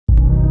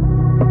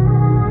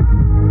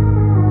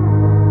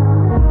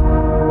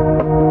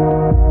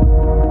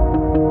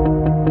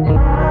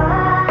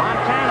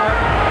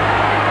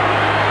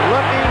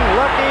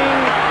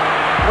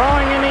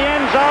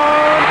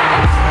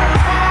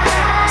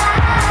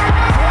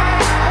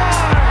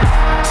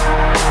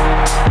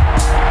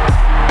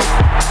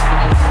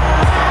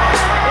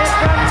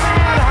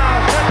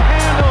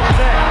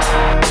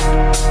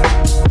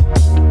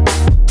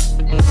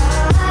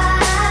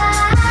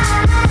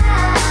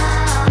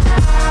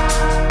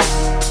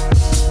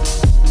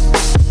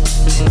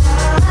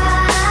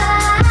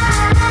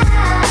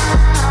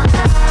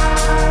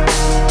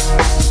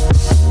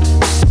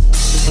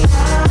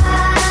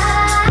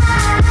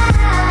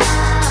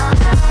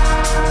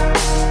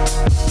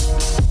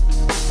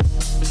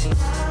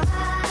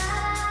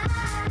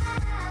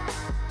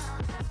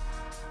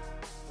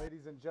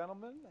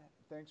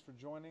Thanks for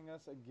joining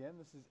us again.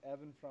 This is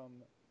Evan from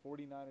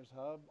 49ers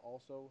Hub,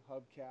 also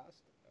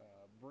Hubcast.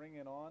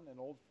 Bringing on an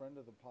old friend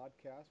of the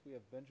podcast. We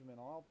have Benjamin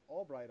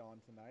Albright on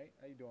tonight.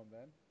 How you doing,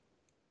 Ben?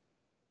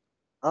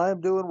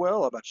 I'm doing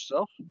well. How about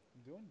yourself?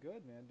 Doing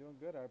good, man. Doing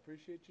good. I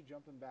appreciate you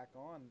jumping back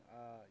on.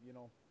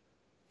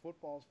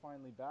 Football's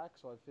finally back,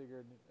 so I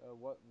figured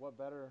what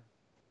better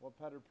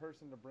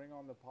person to bring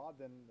on the pod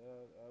than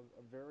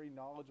a very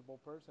knowledgeable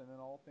person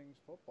in all things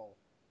football.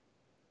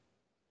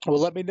 Well,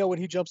 let me know when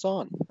he jumps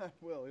on. I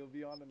will. He'll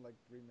be on in like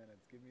 3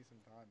 minutes. Give me some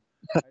time.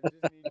 I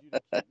just need you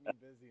to keep me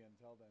busy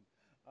until then.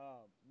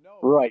 No,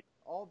 Right.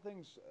 all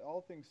things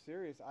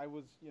serious. I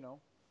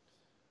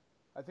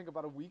think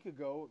about a week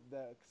ago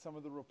that some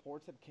of the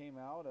reports that came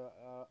out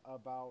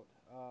about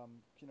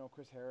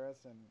Chris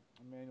Harris and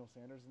Emmanuel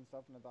Sanders and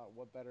stuff, and I thought,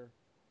 what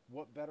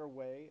better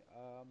way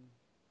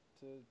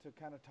to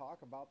kind of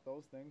talk about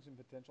those things and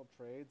potential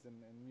trades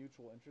and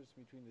mutual interest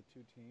between the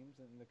two teams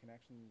and the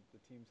connection the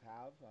teams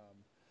have.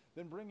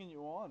 Than bringing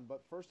you on.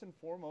 But first and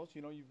foremost,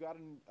 you've got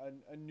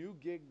a new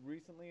gig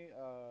recently,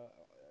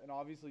 and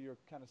obviously you're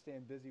kind of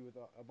staying busy with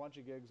a bunch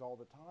of gigs all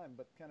the time.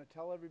 But kind of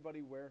tell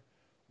everybody where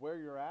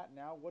you're at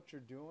now, what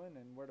you're doing,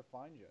 and where to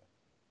find you.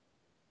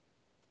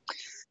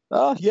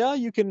 Yeah,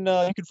 you can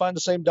find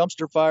the same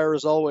dumpster fire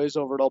as always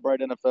over at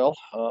Albright NFL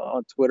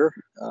on Twitter.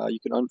 You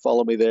can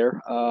unfollow me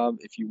there.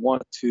 If you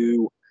want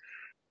to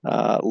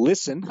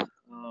listen,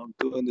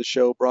 doing the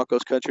show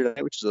Broncos Country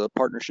Tonight, which is a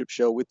partnership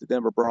show with the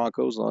Denver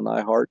Broncos on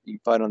iHeart. You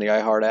can find it on the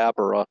iHeart app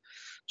or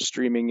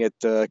streaming at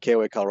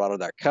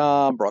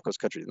KOAcolorado.com,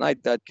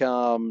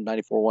 BroncosCountryTonight.com,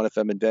 94.1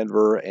 FM in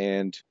Denver,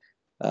 and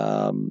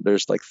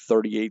there's like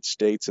 38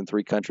 states and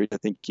 3 countries. I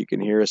think you can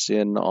hear us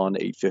in on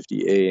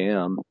 8:50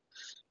 a.m.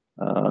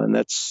 And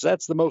that's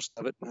the most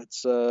of it.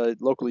 That's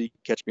locally. You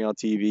can catch me on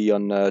TV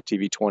on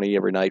TV 20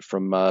 every night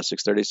from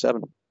 6:30 to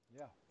 7.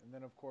 Yeah, and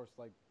then of course,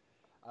 like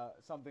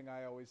something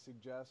I always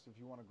suggest, if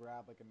you want to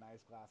grab like a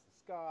nice glass of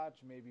scotch,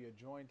 maybe a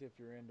joint if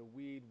you're into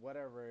weed,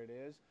 whatever it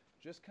is,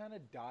 just kind of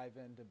dive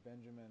into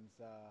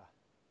Benjamin's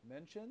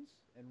mentions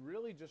and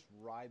really just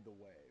ride the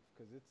wave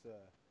because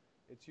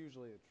it's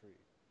usually a treat.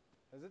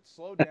 Has it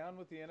slowed down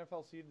with the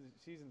NFL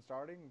season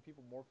starting and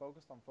people more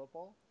focused on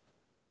football?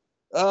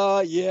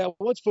 Yeah.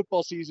 Once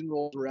football season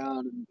rolls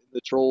around and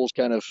the trolls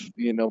kind of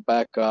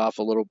back off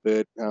a little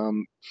bit,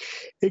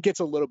 it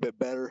gets a little bit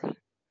better.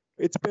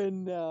 It's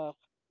been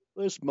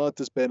this month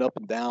has been up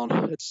and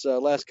down. It's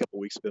last couple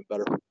weeks have been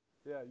better.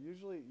 Yeah,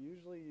 usually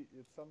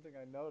it's something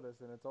I notice,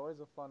 and it's always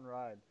a fun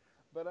ride.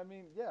 But I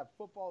mean, yeah,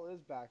 football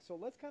is back. So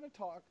let's kind of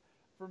talk.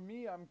 For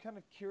me, I'm kind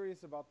of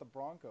curious about the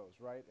Broncos,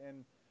 right?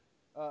 And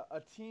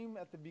a team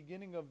at the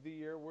beginning of the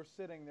year, we're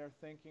sitting there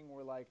thinking,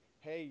 we're like,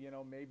 hey,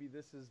 maybe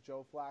this is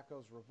Joe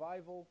Flacco's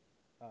revival.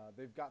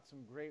 They've got some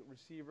great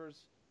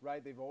receivers,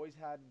 right? They've always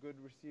had good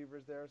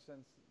receivers there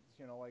since,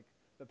 like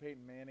the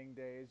Peyton Manning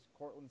days.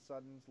 Cortland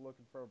Sutton's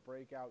looking for a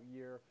breakout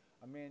year.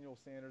 Emmanuel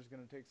Sanders is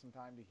going to take some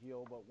time to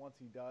heal, but once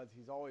he does,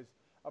 he's always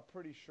a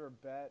pretty sure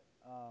bet.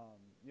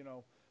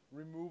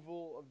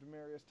 Removal of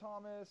Demarius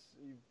Thomas.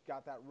 You've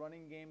got that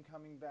running game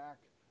coming back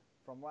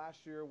from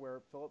last year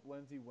where Philip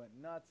Lindsay went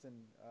nuts, and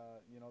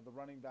the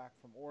running back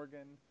from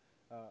Oregon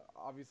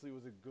obviously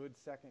was a good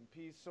second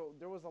piece. So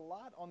there was a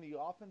lot on the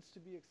offense to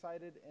be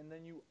excited, and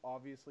then you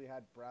obviously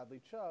had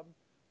Bradley Chubb,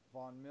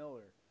 Von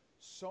Miller.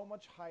 So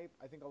much hype.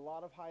 I think a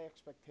lot of high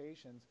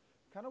expectations.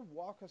 Kind of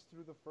walk us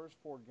through the first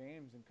 4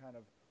 games and kind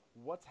of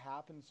what's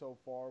happened so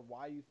far,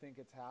 why you think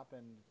it's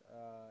happened,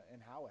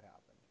 and how it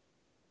happened.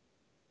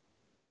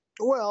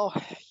 Well,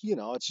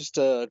 it's just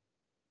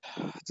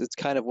it's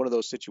kind of one of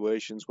those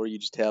situations where you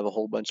just have a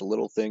whole bunch of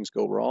little things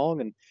go wrong,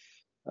 and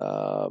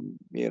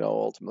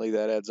ultimately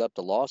that adds up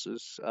to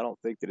losses. I don't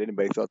think that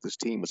anybody thought this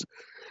team was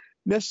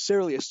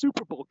necessarily a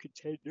Super Bowl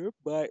contender,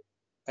 but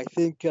I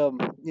think a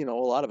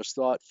lot of us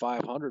thought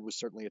 500 was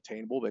certainly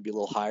attainable, maybe a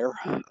little higher.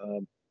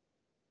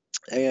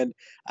 And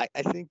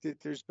I think that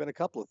there's been a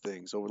couple of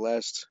things over the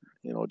last,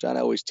 John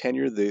Elway's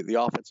tenure.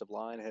 The offensive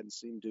line hadn't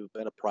seemed to have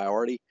been a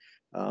priority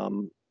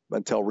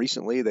until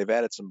recently. They've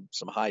added some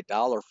high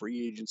dollar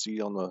free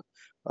agency on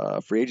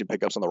the free agent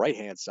pickups on the right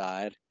hand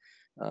side.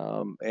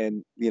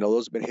 And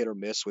those have been hit or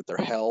miss with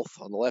their health.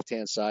 On the left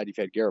hand side, you've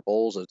had Garrett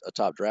Bowles, a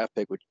top draft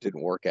pick, which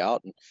didn't work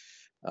out.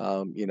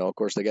 And of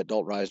course, they got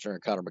Dalton Risner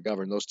and Connor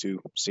McGovern. Those two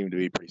seem to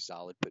be pretty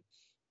solid. But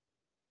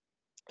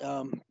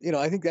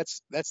I think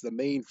that's the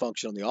main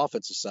function on the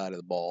offensive side of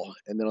the ball.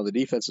 And then on the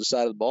defensive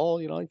side of the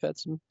ball, you've had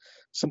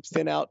some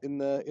thin out in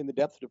the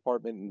depth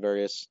department in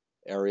various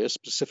areas,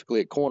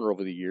 specifically at corner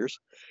over the years,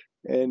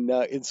 and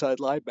inside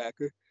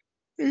linebacker.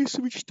 They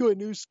switched to a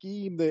new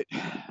scheme that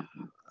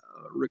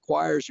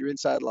requires your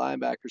inside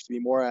linebackers to be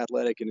more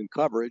athletic and in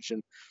coverage,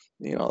 and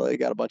they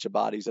got a bunch of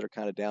bodies that are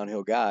kind of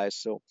downhill guys.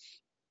 So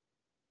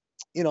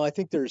I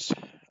think there's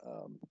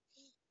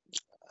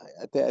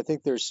I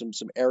think there's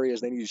some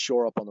areas they need to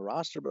shore up on the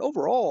roster. But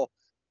overall,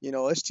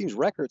 this team's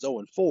record's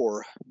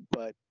 0-4,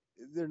 but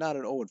they're not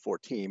an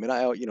 0-4 team. And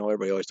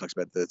everybody always talks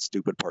about that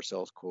stupid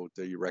Parcells quote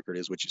that your record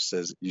is what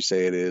you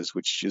say it is,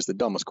 which is the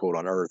dumbest quote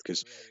on earth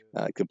because It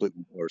really is. it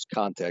completely ignores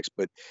context.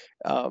 But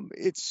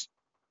it's,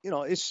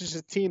 it's just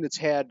a team that's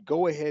had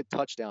go ahead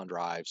touchdown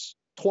drives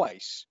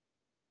twice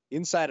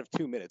inside of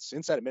 2 minutes,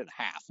 inside a minute and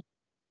a half,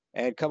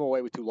 and come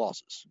away with two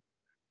losses.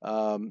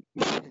 Um,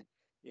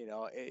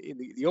 in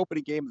the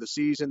opening game of the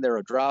season, they're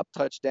a drop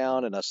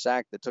touchdown and a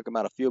sack that took them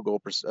out of field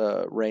goal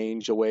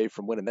range away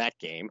from winning that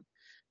game.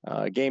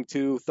 Game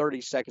two,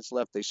 30 seconds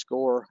left, they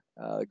score,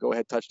 go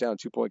ahead touchdown,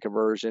 2-point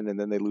conversion, and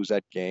then they lose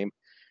that game.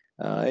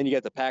 And you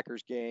got the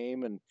Packers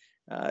game, and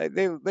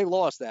they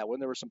lost that one.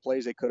 There were some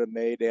plays they could have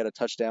made. They had a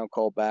touchdown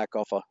call back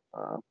off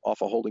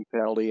a holding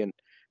penalty, and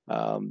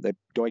they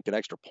doinked an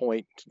extra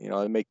point.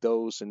 They make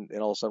those, and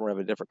all of a sudden we're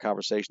having a different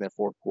conversation. That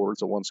fourth quarter,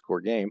 it's a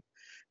one-score game.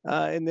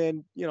 And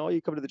then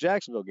you come to the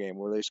Jacksonville game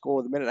where they score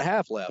with a minute and a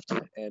half left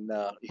and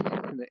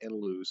and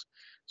lose.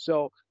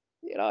 So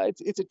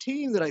it's a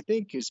team that I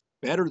think is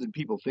better than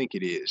people think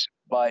it is,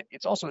 but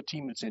it's also a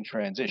team that's in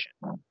transition.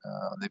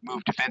 They've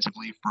moved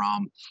defensively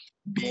from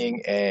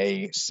being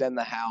a send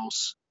the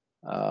house,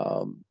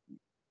 um,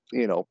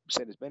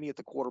 send as many at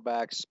the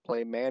quarterbacks,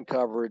 play man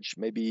coverage,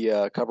 maybe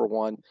cover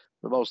one,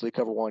 but mostly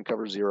cover one,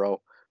 cover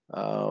zero.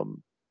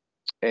 Um,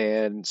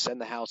 and send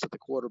the house at the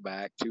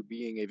quarterback to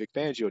being a Vic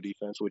Fangio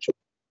defense, which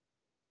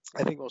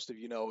I think most of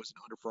is an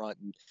underfront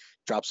and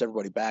drops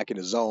everybody back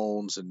into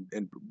zones and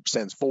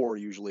sends four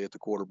usually at the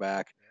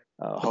quarterback,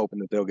 hoping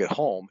that they'll get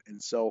home.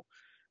 And so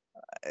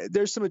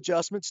there's some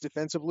adjustments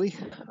defensively.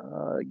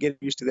 Getting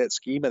used to that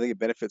scheme, I think it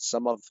benefits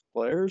some of the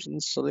players,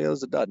 and some of the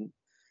others it doesn't.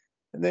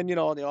 And then,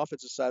 on the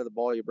offensive side of the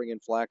ball, you bring in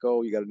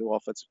Flacco, you got a new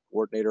offensive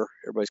coordinator.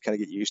 Everybody's kind of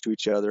getting used to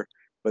each other.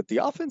 But the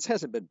offense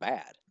hasn't been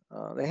bad.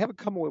 They haven't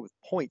come away with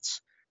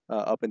points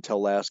up until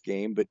last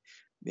game, but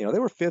they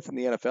were fifth in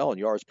the NFL in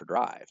yards per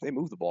drive. They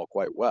moved the ball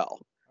quite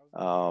well. I was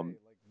gonna say, Um,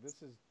 like,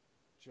 this is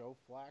Joe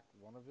Flack,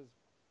 one of his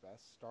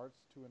best starts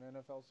to an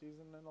NFL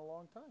season in a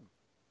long time.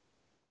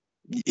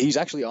 he's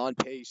actually on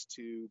pace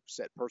to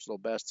set personal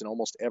best in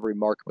almost every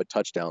mark but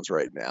touchdowns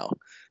right now.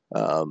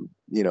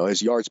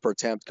 His yards per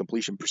attempt,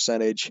 completion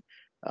percentage,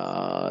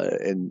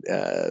 and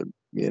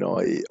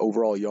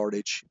overall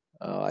yardage.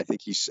 I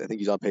think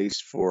he's on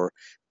pace for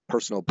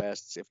personal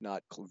bests, if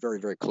not very,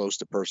 very close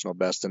to personal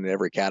best in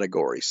every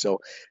category. So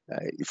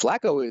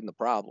Flacco isn't the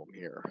problem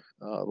here.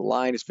 The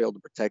line has failed to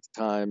protect at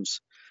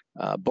times.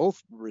 Both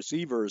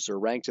receivers are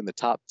ranked in the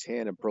top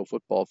 10 in Pro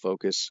Football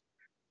Focus.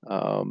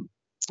 Um,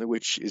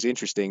 which is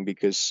interesting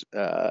because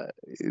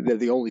they're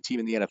the only team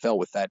in the NFL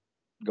with that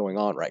going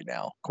on right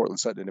now. Cortland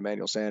Sutton and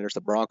Emmanuel Sanders.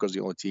 The Broncos, the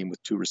only team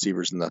with two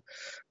receivers in the,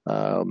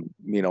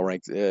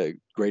 ranked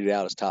graded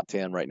out as top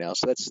 10 right now.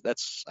 So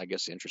that's I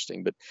guess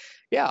interesting. But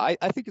yeah,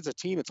 I think it's a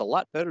team that's a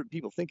lot better than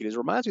people think it is. It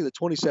reminds me of the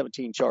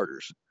 2017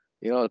 Chargers.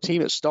 A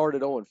team that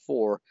started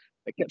 0-4.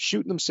 They kept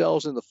shooting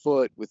themselves in the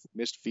foot with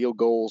missed field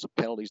goals and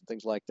penalties and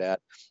things like that.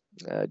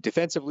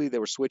 Defensively, they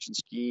were switching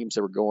schemes.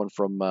 They were going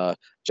from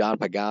John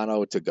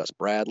Pagano to Gus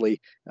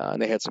Bradley,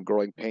 and they had some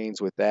growing pains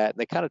with that. And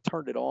they kind of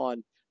turned it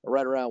on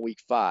right around week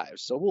 5.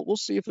 So we'll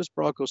see if this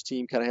Broncos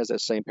team kind of has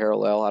that same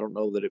parallel. I don't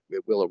know that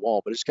it will or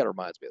won't, but it just kind of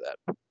reminds me of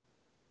that.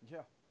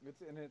 Yeah,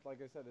 like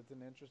I said, it's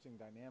an interesting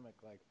dynamic.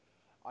 Like,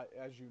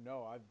 as you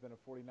know, I've been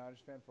a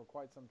 49ers fan for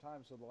quite some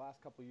time. So the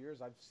last couple of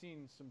years, I've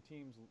seen some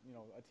teams,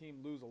 a team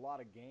lose a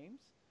lot of games,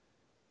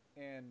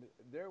 and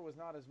there was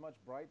not as much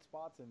bright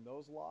spots in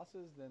those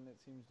losses than it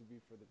seems to be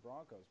for the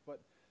Broncos.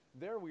 But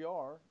there we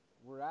are.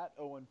 We're at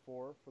 0-4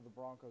 for the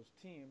Broncos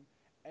team,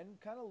 and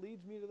kind of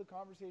leads me to the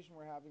conversation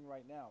we're having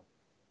right now.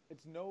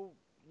 It's no,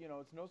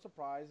 it's no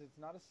surprise. It's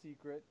not a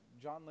secret.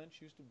 John Lynch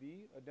used to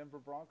be a Denver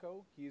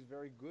Bronco. He's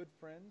very good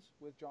friends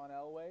with John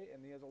Elway,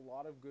 and he has a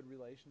lot of good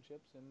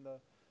relationships in the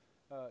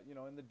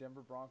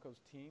Denver Broncos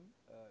team.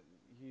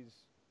 He's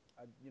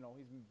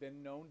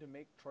been known to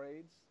make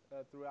trades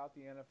throughout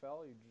the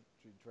NFL.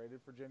 He traded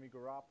for Jimmy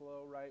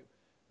Garoppolo, right?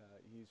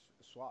 He's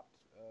swapped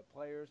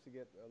players to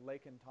get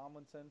Laken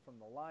Tomlinson from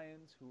the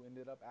Lions, who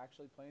ended up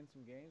actually playing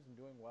some games and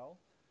doing well.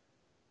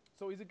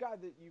 So he's a guy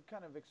that you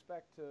kind of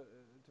expect to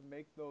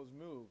make those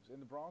moves.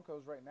 And the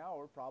Broncos right now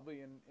are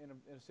probably in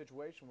a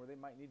situation where they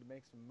might need to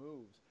make some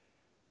moves.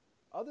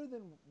 Other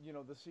than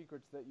the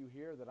secrets that you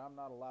hear that I'm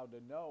not allowed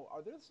to know,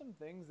 are there some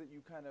things that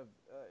you kind of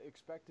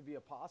expect to be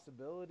a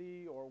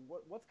possibility, or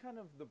what's kind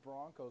of the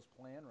Broncos'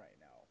 plan right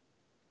now?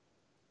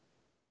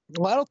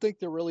 Well, I don't think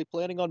they're really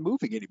planning on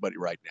moving anybody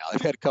right now. They've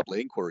had a couple of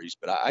inquiries,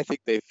 but I think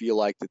they feel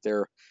like that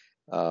they're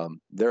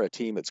a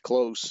team that's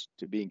close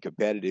to being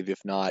competitive, if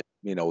not,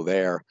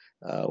 there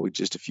with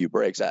just a few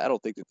breaks. I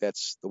don't think that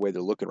that's the way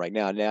they're looking right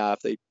now. Now, if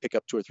they pick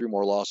up 2 or 3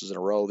 more losses in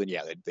a row, then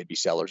yeah, they'd be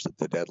sellers at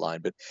the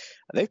deadline. But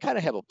they kind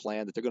of have a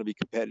plan that they're going to be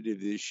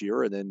competitive this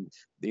year, and then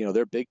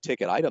their big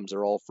ticket items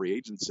are all free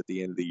agents at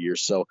the end of the year.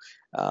 So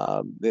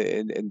and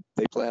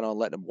they plan on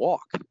letting them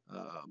walk.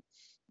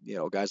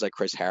 Guys like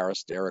Chris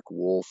Harris, Derek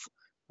Wolfe.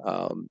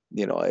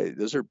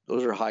 Those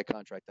are high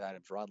contract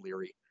items. Ron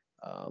Leary.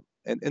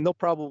 And they'll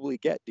probably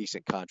get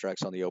decent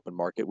contracts on the open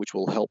market, which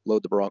will help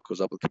load the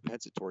Broncos up with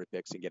compensatory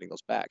picks and getting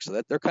those back. So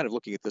that they're kind of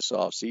looking at this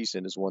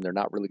offseason as when they're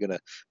not really going to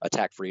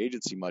attack free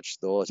agency much.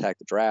 They'll attack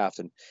the draft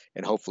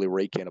and hopefully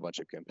rake in a bunch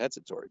of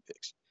compensatory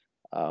picks.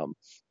 Um,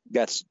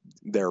 that's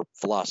their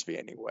philosophy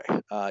anyway.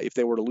 If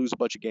they were to lose a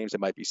bunch of games, they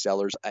might be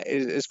sellers.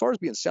 As far as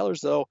being sellers,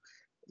 though,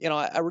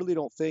 I really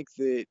don't think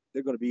that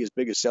they're going to be as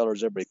big a seller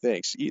as everybody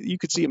thinks. You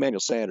could see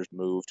Emmanuel Sanders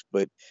moved,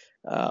 but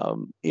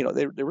they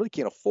really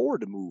can't afford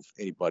to move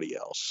anybody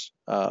else.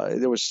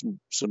 There was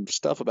some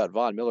stuff about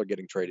Von Miller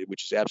getting traded,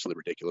 which is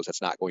absolutely ridiculous.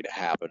 That's not going to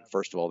happen.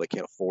 First of all, they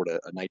can't afford a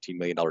 $19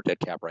 million dead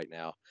cap right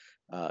now.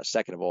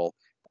 Second of all,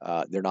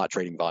 they're not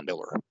trading Von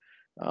Miller.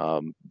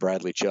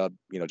 Bradley Chubb,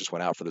 just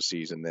went out for the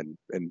season,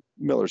 and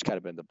Miller's kind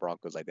of been the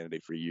Broncos' identity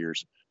for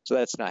years. So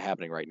that's not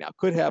happening right now.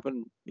 Could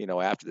happen,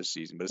 after this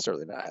season, but it's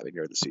certainly not happening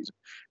during the season.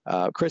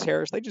 Chris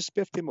Harris, they just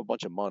spiffed him a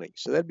bunch of money,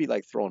 so that'd be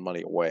like throwing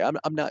money away.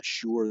 I'm not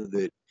sure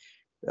that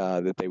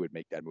they would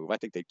make that move. I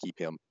think they'd keep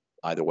him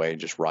either way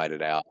and just ride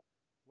it out.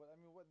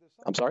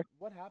 I'm sorry?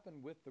 What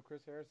happened with the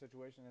Chris Harris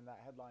situation in that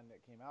headline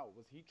that came out?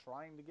 Was he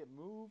trying to get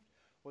moved?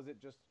 Was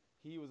it just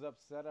he was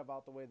upset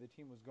about the way the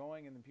team was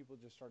going, and then people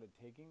just started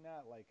taking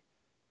that? Like,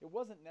 it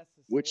wasn't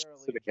Which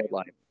necessarily specific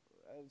headline?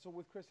 So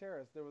with Chris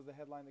Harris, there was a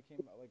headline that came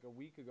out like a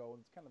week ago,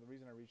 and it's kind of the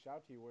reason I reached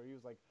out to you, where he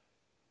was like,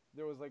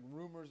 there was like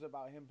rumors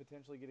about him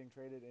potentially getting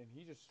traded, and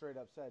he just straight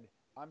up said,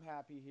 "I'm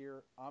happy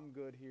here. I'm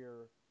good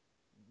here.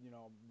 We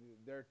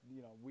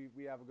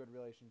have a good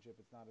relationship.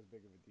 It's not as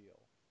big of a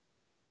deal."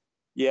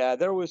 Yeah,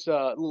 there was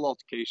a little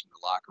altercation in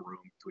the locker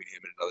room between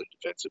him and another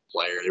defensive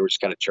player. They were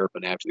just kind of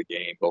chirping after the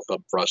game, both of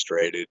them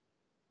frustrated.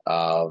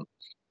 Um,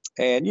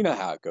 and you know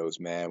how it goes,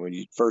 man. When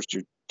you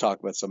talk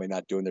about somebody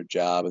not doing their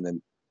job, and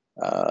then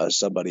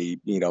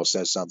somebody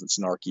says something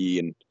snarky,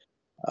 and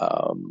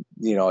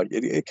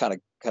it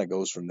kind of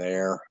goes from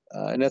there.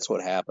 And that's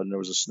what happened. There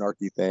was a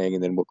snarky thing,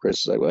 and then what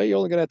Chris was like, well, you're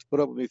only gonna have to put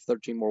up with me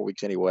 13 more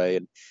weeks anyway.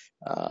 And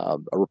a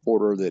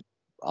reporter that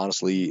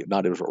honestly,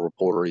 not even a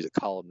reporter, he's a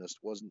columnist,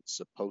 wasn't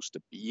supposed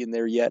to be in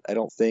there yet, I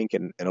don't think,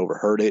 and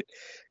overheard it,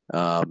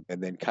 and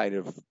then kind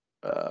of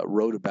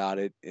wrote about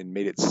it and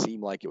made it seem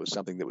like it was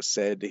something that was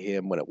said to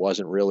him when it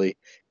wasn't really.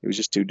 It was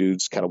just two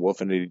dudes kind of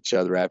woofing at each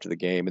other after the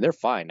game, and they're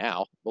fine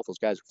now. Both those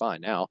guys are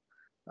fine now.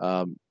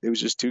 It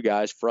was just two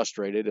guys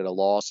frustrated at a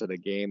loss in a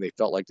game they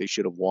felt like they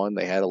should have won.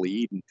 They had a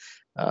lead, and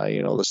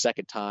the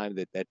second time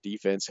that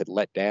defense had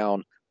let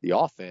down the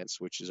offense,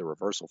 which is a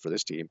reversal for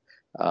this team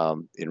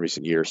in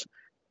recent years,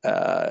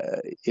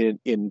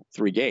 in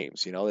 3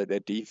 games.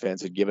 That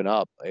defense had given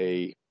up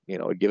a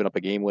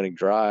game-winning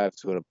drive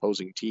to an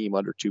opposing team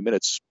under 2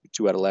 minutes,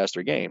 2 out of the last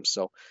 3 games.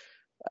 So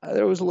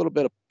there was a little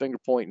bit of finger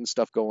pointing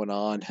stuff going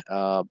on,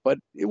 but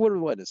it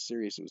wasn't as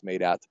serious as it was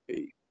made out to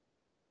be.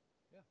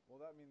 Yeah,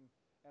 well,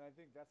 and I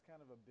think that's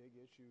kind of a big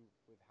issue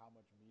with how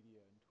much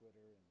media and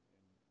Twitter and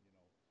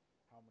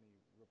how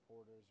many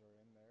reporters are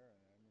in there.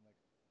 And I mean, like,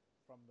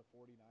 from the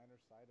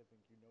 49ers side, I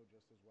think you know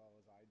just as well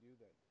as I do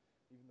that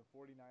even the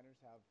 49ers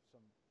have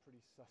some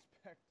pretty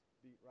suspect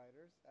beat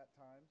writers at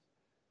times.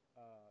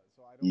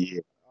 So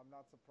Yeah. I'm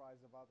not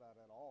surprised about that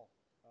at all.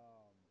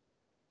 Um,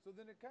 so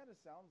then it kind of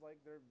sounds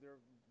like they're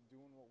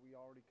doing what we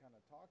already kind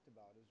of talked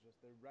about, is just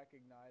they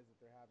recognize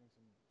that they're having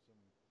some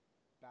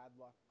bad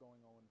luck going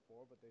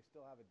 0-4, but they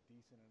still have a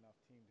decent enough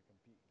team to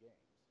compete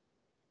games.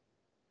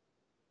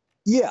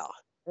 Yeah,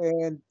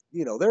 and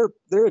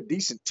they're a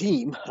decent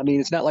team. I mean,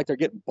 it's not like they're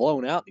getting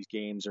blown out in these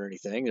games or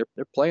anything.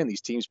 They're playing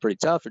these teams pretty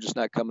tough. They're just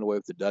not coming away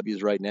with the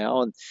W's right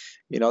now. And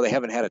they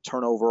haven't had a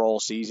turnover all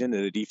season,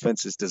 and the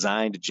defense is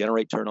designed to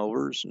generate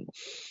turnovers. And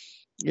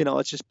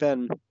it's just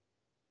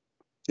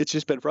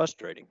been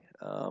frustrating.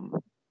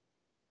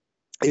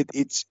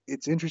 It's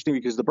interesting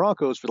because the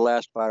Broncos for the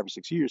last 5 or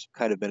 6 years have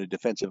kind of been a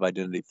defensive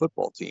identity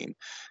football team,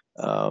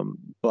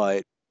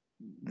 but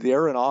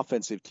they're an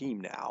offensive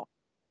team now.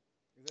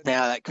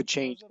 Now that could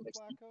change.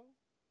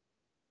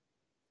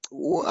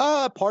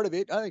 Part of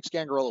it, I think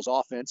Scangarello's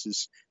offense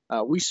is.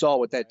 We saw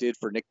what that did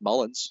for Nick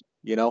Mullins.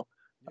 I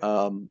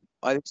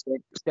think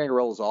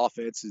Scangarello's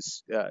offense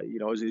is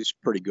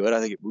pretty good. I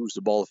think it moves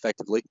the ball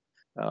effectively.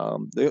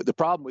 The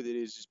problem with it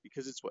is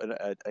because it's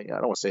I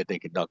don't want to say a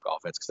dink and dunk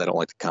offense because I don't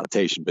like the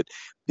connotation, but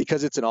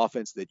because it's an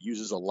offense that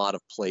uses a lot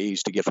of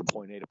plays to get from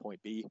point A to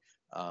point B,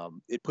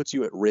 it puts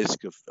you at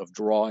risk of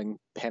drawing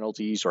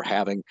penalties or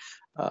having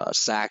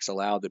sacks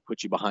allowed that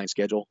put you behind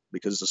schedule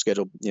because it's a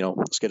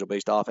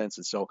schedule-based offense.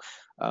 And so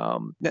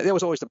that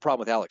was always the problem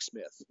with Alex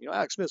Smith.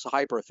 Alex Smith's a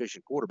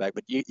hyper-efficient quarterback,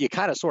 but you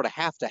kind of sort of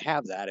have to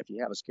have that if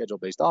you have a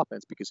schedule-based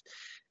offense because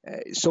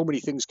so many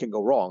things can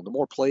go wrong. The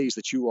more plays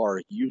that you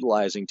are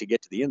utilizing to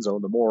get to the end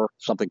zone, the more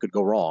something could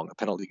go wrong, a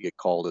penalty get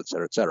called, et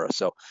cetera, et cetera.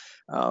 So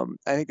I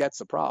think that's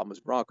the problem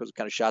is Broncos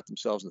kind of shot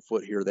themselves in the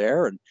foot here or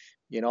there. And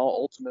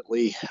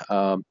ultimately,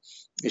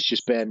 it's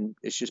just been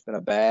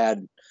a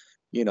bad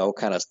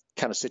kind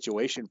of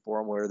situation for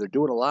them where they're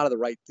doing a lot of the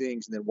right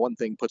things, and then one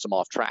thing puts them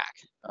off track.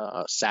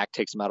 Sack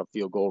takes them out of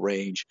field goal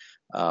range.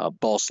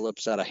 Ball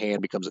slips out of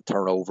hand, becomes a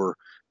turnover.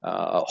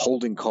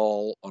 Holding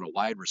call on a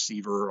wide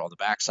receiver on the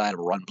backside of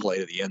a run play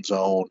to the end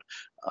zone.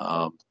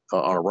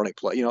 On a running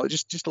play,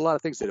 just a lot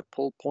of things that have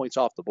pulled points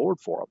off the board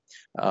for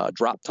them.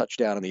 Drop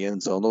touchdown in the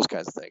end zone, those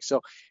kinds of things.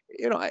 So,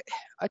 I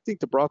think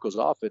the Broncos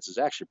offense is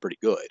actually pretty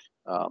good.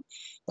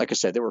 Like I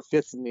said, they were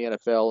fifth in the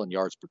NFL in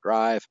yards per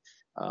drive.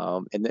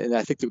 And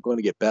I think they're going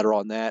to get better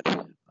on that.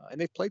 And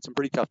they've played some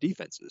pretty tough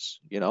defenses.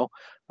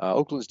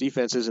 Oakland's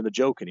defense isn't a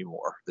joke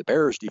anymore. The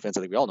Bears' defense,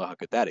 I think we all know how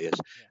good that is.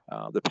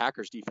 The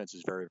Packers' defense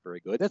is very, very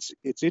good.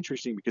 It's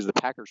interesting because the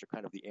Packers are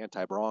kind of the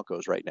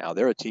anti-Broncos right now.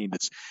 They're a team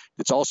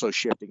that's also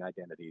shifting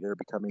identity. They're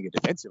becoming a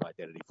defensive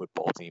identity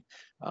football team.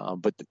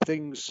 But the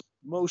things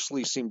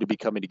mostly seem to be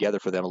coming together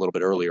for them a little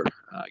bit earlier.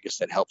 I guess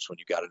that helps when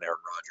you got an Aaron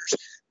Rodgers.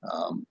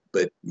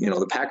 But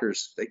the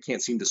Packers, they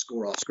can't seem to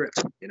score off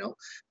script.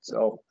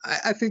 So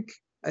I think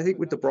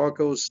with the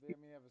Broncos, they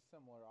may have a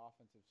similar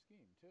offensive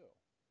scheme too.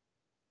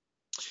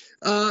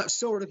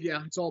 Sort of,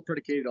 yeah. It's all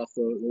predicated off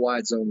the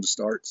wide zone to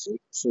start. So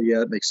yeah,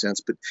 that makes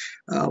sense. But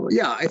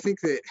yeah, I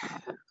think that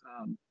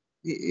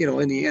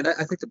in the end,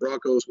 I think the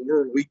Broncos, when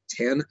we're in week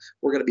 10,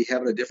 we're going to be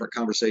having a different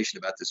conversation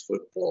about this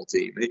football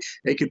team.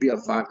 They could be a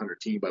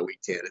 500 team by week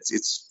 10.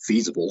 It's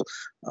feasible.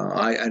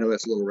 I know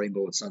that's a little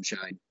rainbow and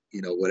sunshine,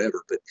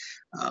 whatever. But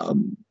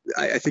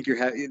I think they're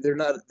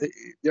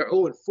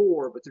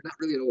 0-4, but they're not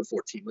really an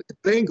 0-4 team. Like the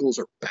Bengals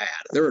are bad.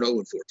 They're an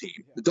 0-4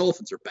 team. The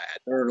Dolphins are bad.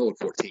 They're an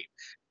 0-4 team.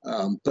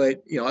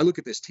 But I look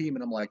at this team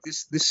and I'm like,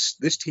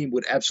 this team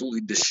would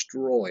absolutely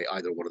destroy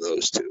either one of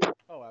those two.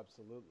 Oh,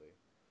 absolutely.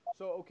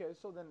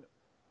 So then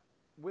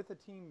with a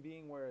team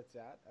being where it's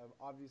at,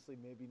 obviously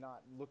maybe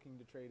not looking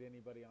to trade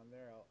anybody on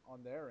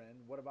their end,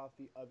 what about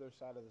the other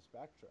side of the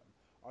spectrum?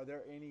 Are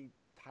there any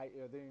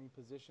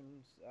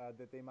positions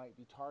that they might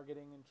be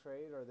targeting in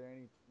trade? Are there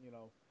any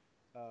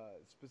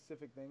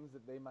specific things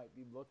that they might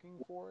be looking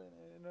for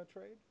in a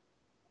trade?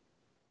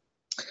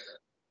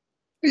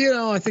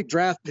 I think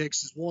draft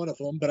picks is one of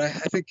them, but I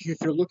think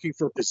if you're looking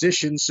for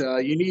positions,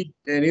 you need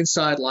an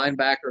inside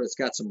linebacker that's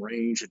got some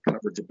range and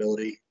coverage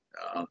ability.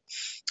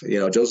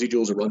 Josie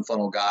Jewell's a run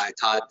funnel guy.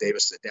 Todd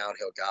Davis is a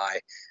downhill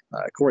guy.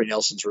 Corey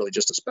Nelson's really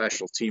just a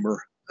special teamer.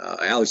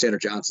 Alexander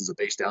Johnson's a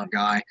base down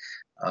guy.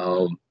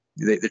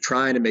 They're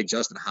trying to make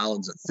Justin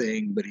Hollins a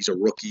thing, but he's a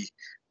rookie.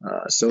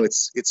 So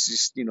it's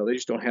just, they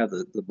just don't have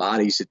the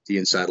bodies at the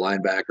inside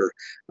linebacker.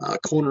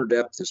 Corner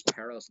depth is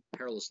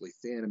perilously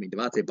thin. I mean,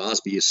 Devontae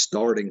Bosby is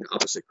starting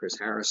opposite Chris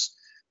Harris.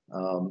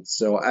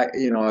 So I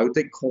would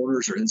think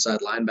corners or inside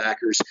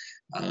linebackers,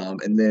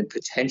 and then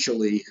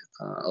potentially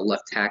a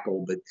left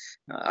tackle, but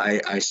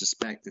I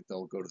suspect that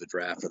they'll go to the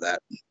draft for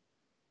that.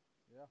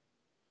 Yeah.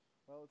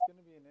 Well, it's going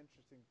to be an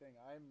interesting thing.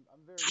 I'm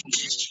very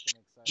curious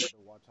and excited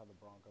to watch how the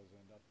Broncos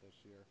end up this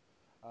year.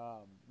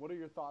 What are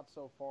your thoughts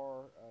so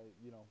far?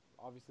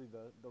 Obviously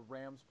the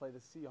Rams play the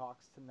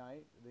Seahawks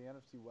tonight. The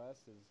NFC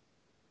West is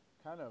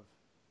kind of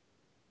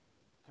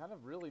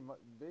really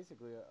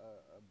basically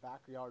a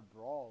backyard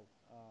brawl.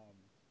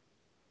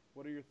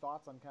 What are your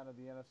thoughts on kind of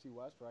the NFC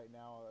West right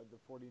now? The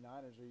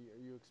 49ers,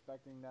 are you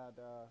expecting that?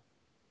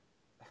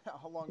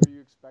 How long are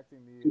you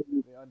expecting the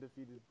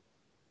undefeated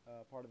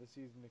part of the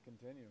season to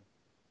continue?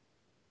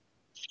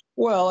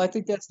 Well, I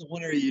think that's the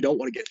one area you don't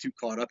want to get too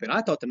caught up in.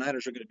 I thought the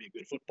Niners were going to be a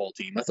good football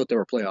team. I thought they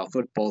were a playoff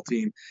football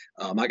team.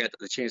 I got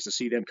the chance to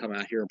see them come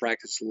out here and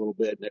practice a little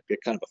bit, and it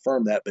kind of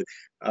affirmed that. But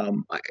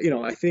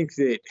I think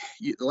that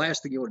the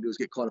last thing you want to do is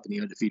get caught up in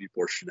the undefeated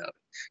portion of it.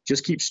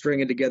 Just keep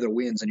stringing together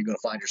wins, and you're going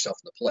to find yourself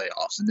in the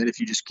playoffs. And then if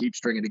you just keep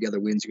stringing together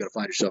wins, you're going to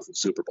find yourself in the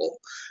Super Bowl.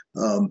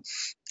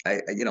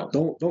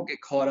 Don't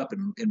get caught up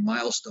in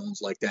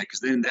milestones like that, because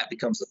then that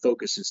becomes the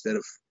focus instead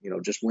of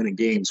just winning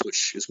games,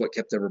 which is what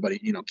kept everybody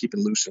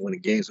keeping loose and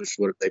winning games, which is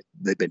what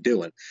they've been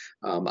doing.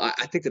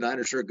 I think the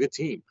Niners are a good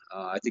team.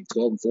 I think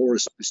 12-4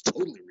 is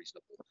totally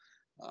reasonable.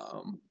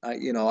 I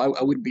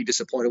wouldn't be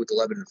disappointed with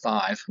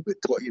 11-5, but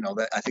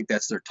I think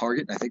that's their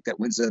target, and I think that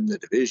wins them the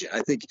division.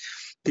 I think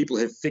people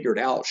have figured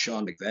out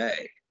Sean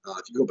McVay.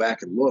 If you go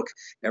back and look,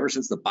 ever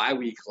since the bye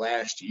week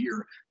last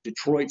year,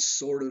 Detroit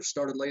sort of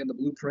started laying the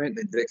blueprint,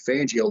 and Vic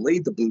Fangio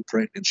laid the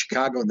blueprint in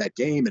Chicago in that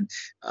game. And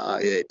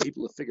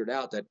people have figured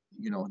out that,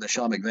 the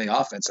Sean McVay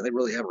offense, and they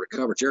really have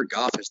recovered. Jared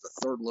Goff has the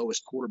third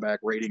lowest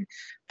quarterback rating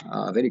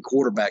of any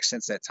quarterback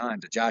since that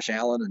time, to Josh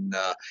Allen and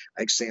I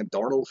think Sam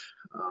Darnold.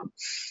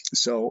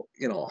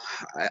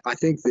 I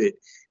think that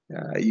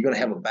you're going to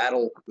have a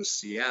battle with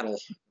Seattle.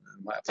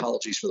 My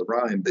apologies for the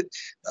rhyme, but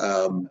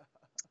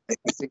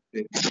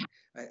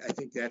I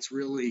think that's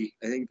really.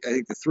 I think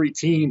the three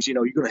teams. You're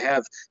going to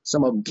have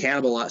some of them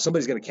cannibalize.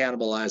 Somebody's going to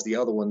cannibalize the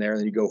other one there, and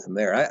then you go from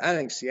there. I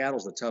think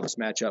Seattle's the toughest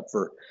matchup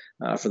for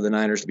the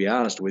Niners, to be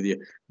honest with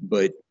you.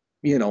 But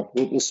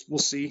we'll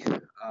see.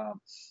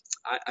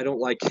 I don't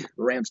like the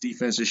Rams'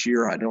 defense this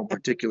year. I don't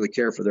particularly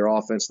care for their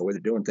offense, the way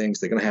they're doing things.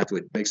 They're going to have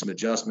to make some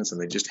adjustments,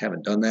 and they just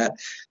haven't done that.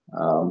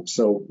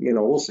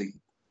 We'll see.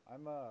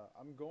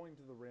 I'm going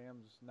to the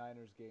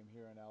Rams-Niners game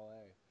here in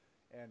LA.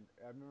 And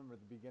I remember at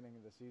the beginning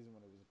of the season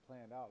when it was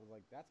planned out, I was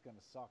like, that's going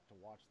to suck to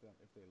watch them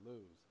if they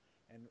lose.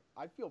 And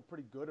I feel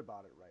pretty good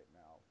about it right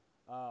now.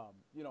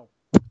 You know,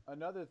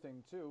 another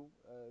thing, too,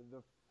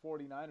 the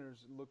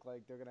 49ers look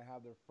like they're going to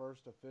have their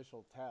first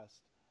official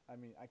test. I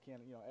mean, I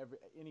can't, you know,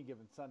 any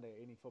given Sunday,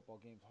 any football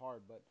game's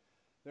hard, but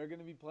they're going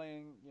to be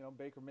playing, you know,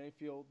 Baker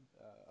Mayfield,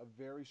 a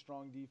very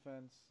strong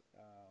defense,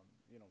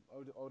 you know,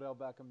 Odell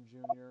Beckham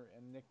Jr.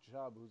 and Nick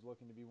Chubb, who's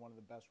looking to be one of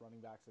the best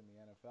running backs in the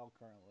NFL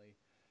currently.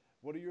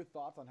 What are your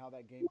thoughts on how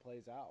that game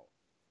plays out?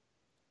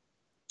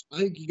 I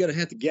think you're going to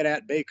have to get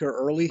at Baker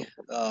early,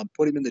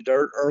 put him in the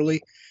dirt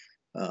early.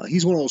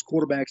 He's one of those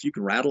quarterbacks you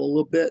can rattle a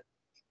little bit.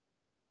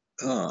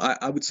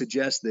 I would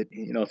suggest that,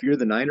 if you're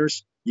the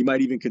Niners, you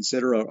might even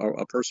consider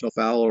a personal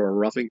foul or a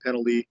roughing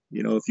penalty.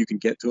 If you can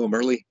get to him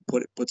early,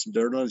 put some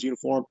dirt on his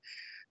uniform.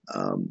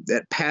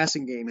 That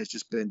passing game has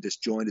just been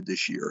disjointed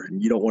this year,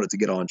 and you don't want it to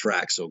get on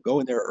track. So go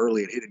in there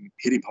early and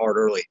hit him hard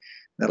early.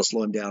 That'll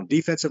slow him down.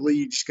 Defensively,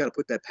 you just got to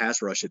put that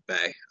pass rush at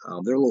bay.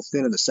 They're a little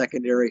thin in the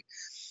secondary.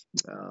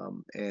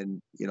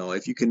 And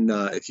if you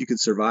can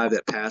survive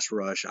that pass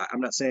rush,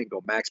 I'm not saying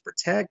go max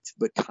protect,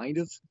 but kind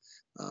of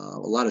a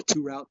lot of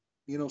two route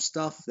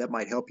stuff that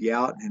might help you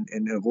out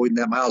and avoiding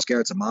that. Myles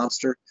Garrett's a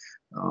monster.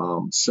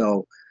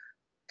 So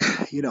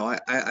I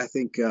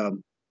think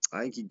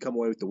you can come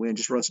away with the win.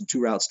 Just run some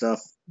two route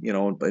stuff,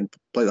 and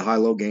play the high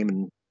low game,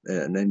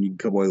 and then you can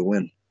come away with the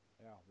win.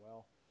 Yeah,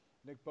 well,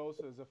 Nick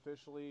Bosa is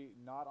officially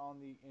not on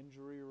the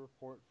injury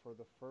report for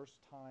the first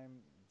time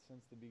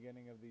since the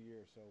beginning of the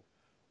year. So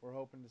we're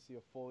hoping to see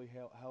a fully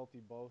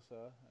healthy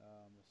Bosa.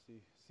 We'll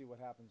see what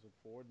happens with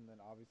Ford, and then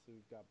obviously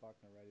we've got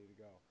Buckner ready to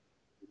go.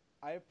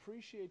 I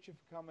appreciate you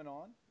for coming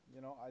on.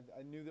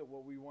 I knew that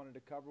what we wanted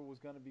to cover was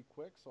going to be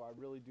quick, so I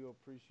really do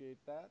appreciate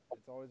that.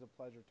 It's always a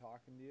pleasure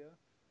talking to you.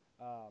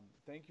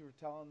 Thank you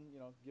for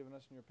giving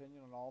us your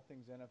opinion on all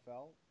things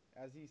NFL.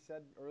 As he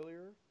said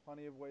earlier,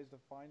 plenty of ways to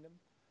find him.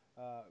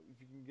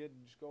 If you can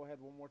just go ahead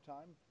one more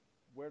time,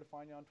 where to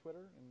find you on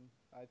Twitter, and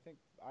I think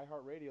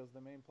iHeartRadio is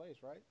the main place,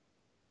 right?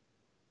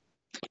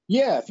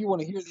 Yeah, if you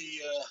want to hear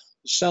the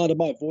sound of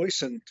my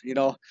voice, and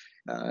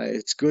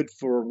it's good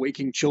for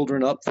waking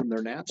children up from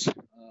their naps,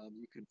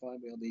 you can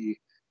find me on the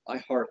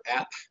iHeart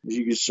app.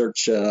 You can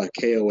search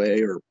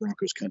KOA or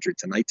Broncos Country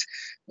Tonight,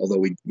 although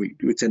we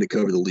tend to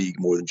cover the league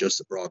more than just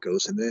the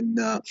Broncos. And then,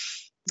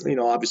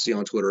 obviously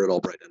on Twitter at All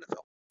Bright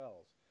NFL.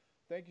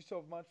 Thank you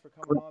so much for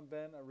coming on,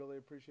 Ben. I really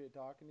appreciate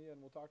talking to you, and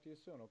we'll talk to you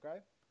soon, okay?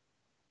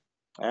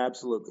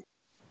 Absolutely.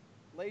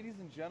 Ladies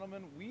and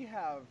gentlemen, we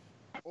have,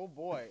 oh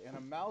boy, an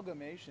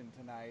amalgamation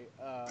tonight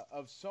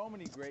of so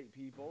many great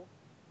people,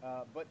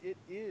 but it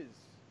is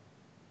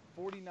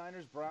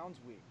 49ers Browns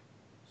week,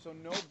 so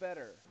no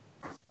better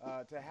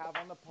to have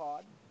on the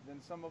pod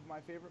than some of my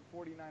favorite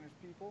 49ers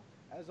people.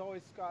 As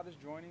always, Scott is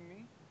joining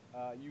me.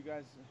 You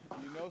guys,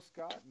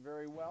 Scott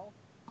very well.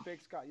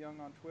 Fake Scott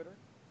Young on Twitter.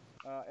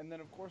 And then,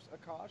 of course,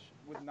 Akash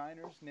with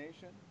Niners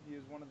Nation. He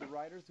is one of the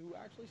writers who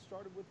actually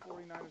started with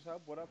 49ers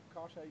Hub. What up,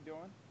 Akash? How you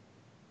doing?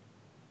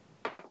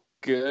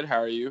 Good. How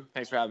are you?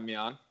 Thanks for having me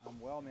on. I'm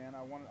well, man.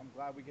 I'm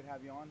glad we could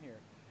have you on here.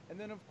 And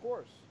then, of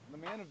course, the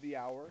man of the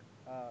hour.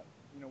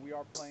 We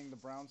are playing the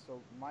Browns, so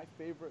my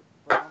favorite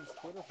Browns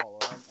Twitter follower,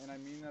 and I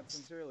mean that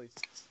sincerely,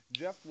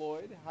 Jeff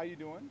Lloyd. How you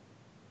doing?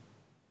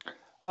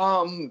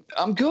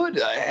 I'm good.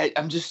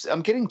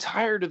 I'm getting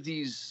tired of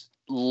these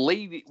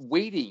late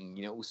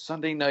waiting.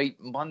 Sunday night,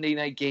 Monday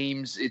night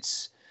games.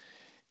 It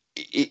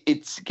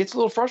gets a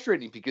little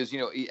frustrating because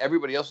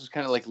everybody else is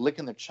kind of like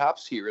licking their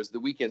chops here as the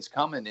weekend's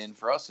coming, and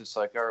for us it's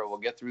like, all right, we'll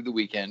get through the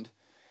weekend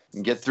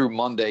and get through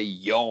Monday,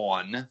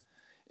 yawn,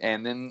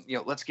 and then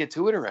let's get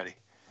to it already.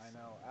 I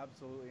know,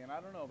 absolutely. And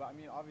I don't know, but I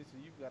mean, obviously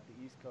you've got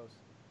the East Coast,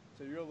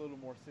 so you're a little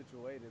more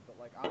situated, but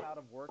like I'm out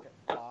of work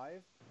at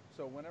 5,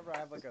 so whenever I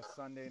have like a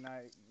Sunday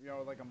night,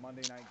 like a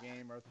Monday night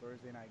game or a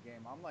Thursday night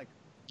game, I'm like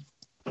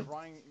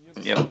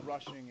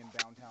rushing in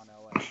downtown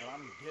LA, but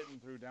I'm getting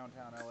through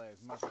downtown LA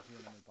as much as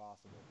humanly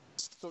possible.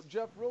 So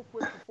Jeff, real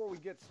quick before we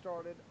get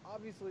started,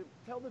 obviously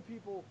tell the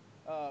people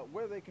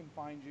where they can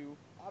find you.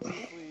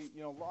 Obviously,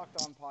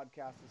 Locked On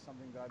Podcast is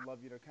something that I'd love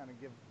you to kind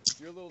of give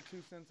your little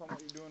 2 cents on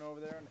what you're doing over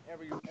there, and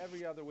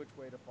every other which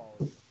way to follow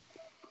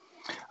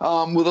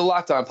you. With the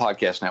Locked On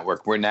Podcast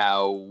Network, we're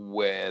now,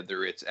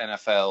 whether it's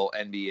NFL,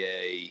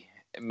 NBA,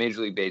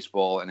 Major League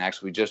Baseball, and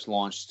actually we just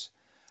launched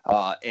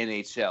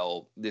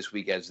NHL this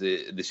week as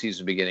the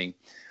season beginning.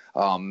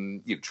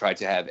 You've tried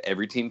to have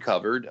every team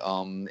covered,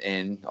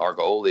 and our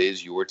goal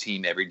is your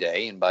team every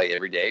day. And by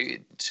every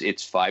day,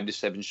 it's 5 to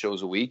 7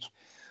 shows a week.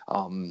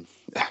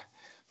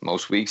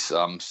 Most weeks,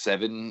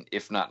 7,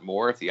 if not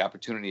more, if the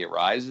opportunity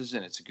arises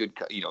and it's a good,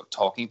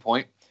 talking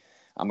point.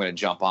 I'm going to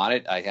jump on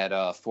it. I had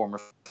a former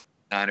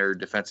Niner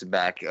defensive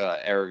back,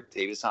 Eric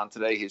Davis, on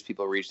today. His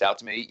people reached out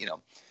to me.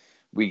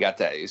 We got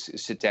to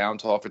sit down,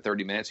 talk for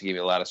 30 minutes. He gave me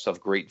a lot of stuff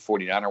great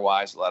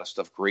 49er-wise, a lot of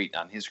stuff great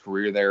on his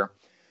career there.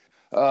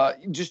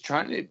 Just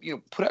trying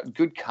to, put out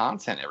good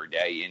content every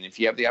day. And if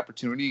you have the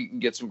opportunity, you can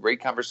get some great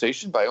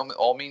conversation, by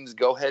all means,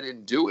 go ahead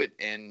and do it.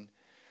 And,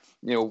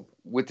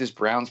 with this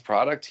Browns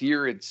product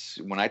here, it's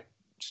when I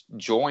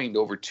joined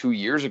over 2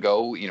 years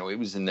ago, it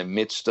was in the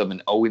midst of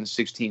an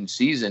 0-16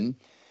 season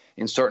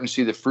and starting to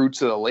see the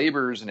fruits of the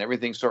labors and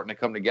everything starting to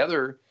come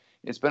together.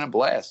 It's been a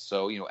blast.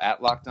 So,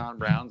 at Locked On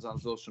Browns on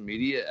social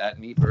media, at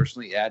me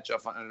personally, at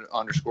Jeff _LJ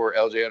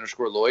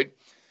 _Lloyd,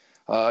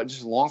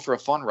 just long for a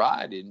fun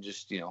ride and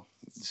just,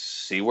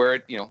 see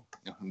where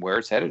where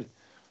it's headed.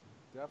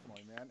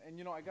 Definitely, man.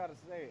 And, I got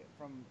to say,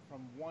 from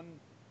one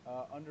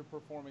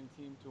underperforming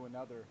team to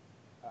another,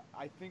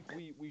 I think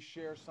we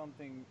share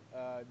something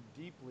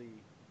deeply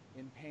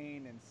in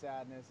pain and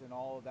sadness and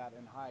all of that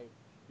and hype.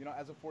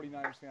 As a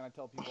 49ers fan, I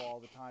tell people all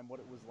the time what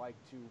it was like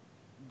to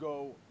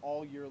go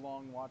all year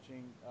long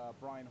watching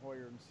Brian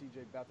Hoyer and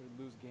C.J. Beathard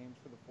lose games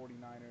for the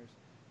 49ers,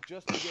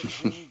 just to get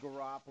Jimmy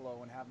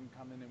Garoppolo and have him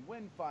come in and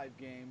win 5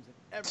 games, and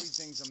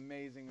everything's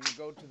amazing, and you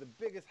go to the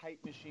biggest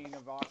hype machine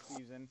of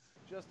offseason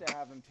just to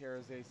have him tear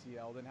his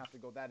ACL, then have to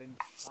go that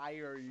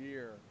entire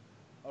year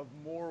of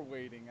more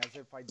waiting as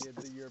if I did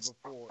the year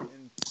before,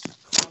 and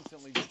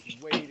constantly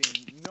just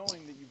waiting,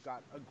 knowing that you've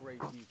got a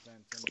great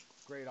defense and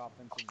great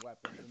offensive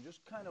weapons, and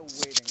just kind of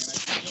waiting. And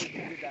I know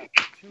you did that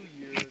for 2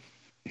 years,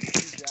 the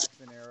Hugh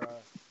Jackson era.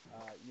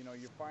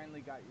 You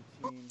finally got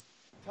your team.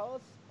 Tell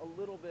us a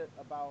little bit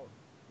about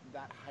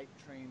that hype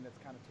train that's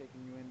kind of taken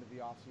you into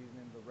the offseason,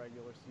 into the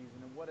regular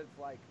season, and what it's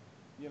like,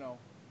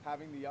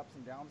 having the ups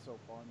and downs so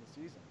far in the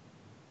season.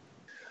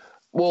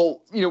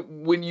 Well,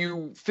 when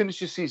you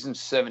finish your season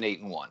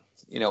 7-8-1,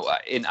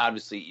 and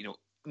obviously,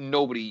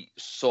 nobody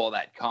saw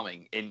that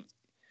coming, and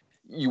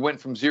you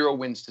went from 0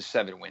 wins to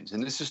 7 wins,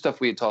 and this is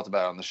stuff we had talked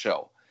about on the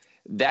show.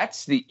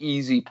 That's the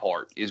easy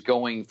part, is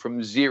going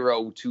from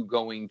 0 to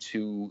going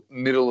to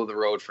middle of the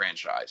road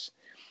franchise.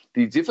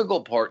 The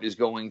difficult part is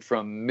going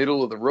from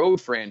middle of the road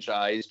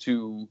franchise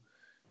to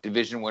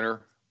division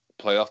winner,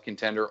 playoff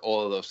contender,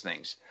 all of those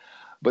things.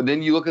 But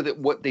then you look at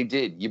what they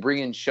did. You bring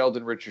in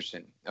Sheldon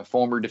Richardson, a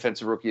former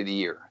Defensive Rookie of the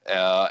Year,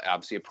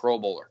 obviously a Pro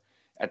Bowler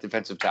at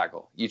defensive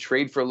tackle. You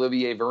trade for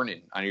Olivier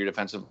Vernon on your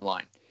defensive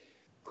line,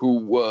 who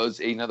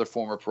was another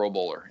former Pro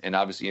Bowler and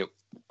obviously a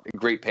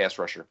great pass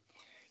rusher.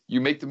 You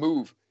make the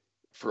move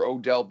for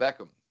Odell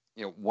Beckham,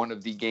 one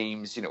of the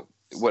game's,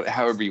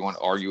 however you want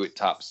to argue it,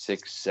 top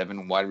 6,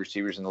 7 wide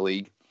receivers in the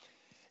league.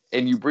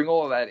 And you bring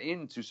all of that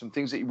into some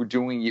things that you were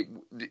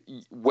doing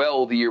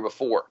well the year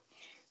before.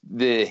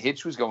 The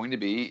hitch was going to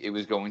be, it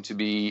was going to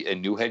be a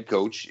new head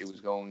coach. It was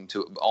going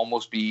to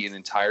almost be an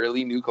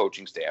entirely new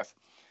coaching staff.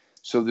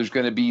 So there's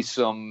going to be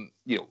some,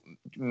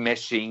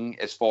 meshing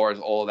as far as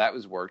all of that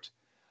was worked.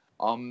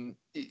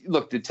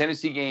 Look, the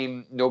Tennessee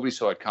game, nobody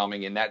saw it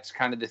coming, and that's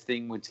kind of the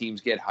thing when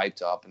teams get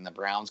hyped up and the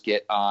Browns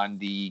get on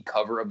the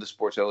cover of the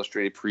Sports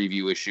Illustrated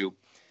preview issue,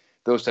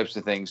 those types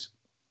of things.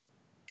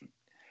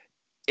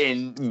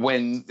 And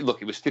when it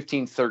was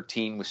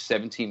 15-13 with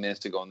 17 minutes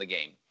to go in the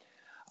game.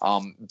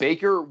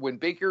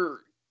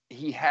 Baker,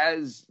 he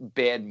has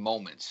bad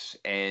moments,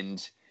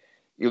 and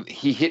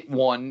he hit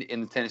one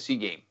in the Tennessee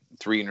game,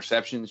 3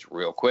 interceptions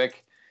real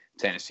quick.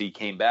 Tennessee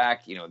came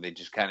back. They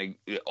just kind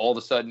of, all of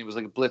a sudden, it was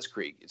like a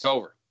blitzkrieg. It's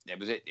over. That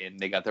was it. And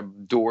they got their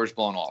doors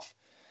blown off.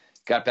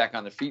 Got back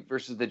on their feet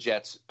versus the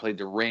Jets, played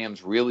the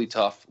Rams really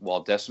tough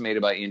while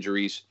decimated by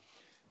injuries.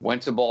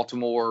 Went to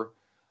Baltimore,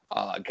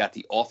 got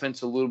the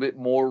offense a little bit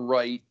more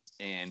right,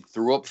 and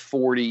threw up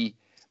 40.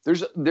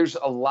 There's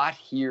a lot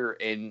here.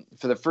 And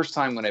for the first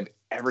time when I've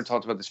ever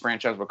talked about this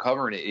franchise, we're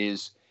covering it,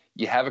 is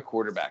you have a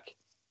quarterback.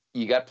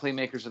 You got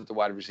playmakers at the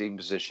wide receiving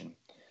position.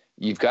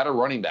 You've got a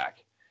running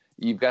back.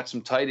 You've got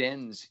some tight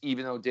ends,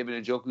 even though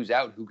David Njoku's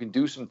out, who can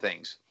do some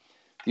things.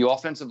 The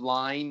offensive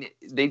line,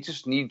 they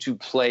just need to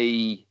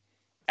play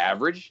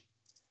average.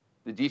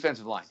 The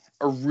defensive line,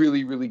 a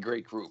really, really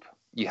great group.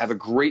 You have a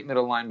great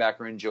middle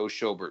linebacker in Joe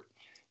Schobert.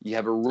 You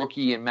have a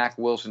rookie in Mack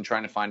Wilson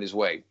trying to find his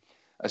way.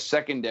 A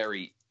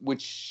secondary,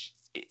 which,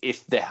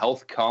 if the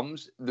health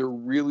comes, they're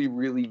really,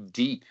 really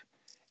deep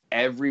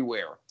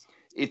everywhere.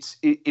 It's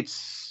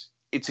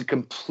a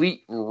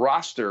complete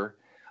roster.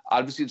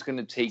 Obviously, it's going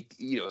to take,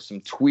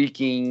 some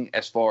tweaking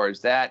as far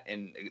as that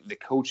and the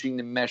coaching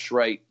to mesh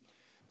right.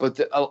 But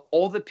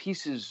all the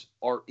pieces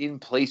are in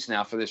place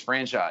now for this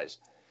franchise.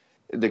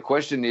 The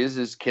question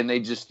is can they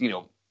just,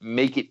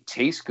 make it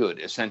taste good,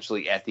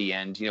 essentially, at the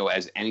end,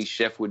 as any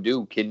chef would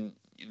do? Can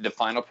the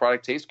final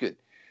product taste good?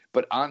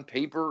 But on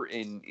paper,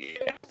 and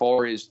as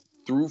far as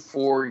through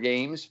 4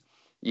 games,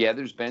 yeah,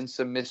 there's been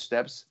some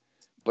missteps.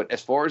 But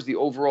as far as the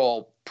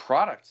overall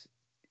product,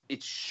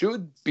 it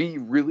should be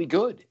really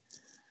good.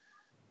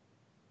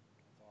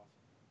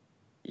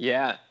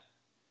 Yeah.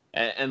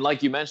 And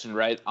like you mentioned,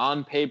 right,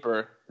 on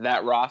paper,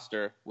 that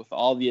roster with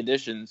all the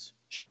additions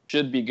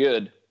should be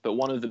good. But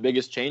one of the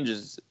biggest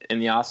changes in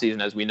the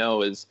offseason, as we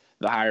know, is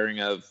the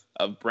hiring of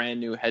brand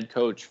new head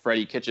coach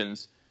Freddie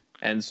Kitchens.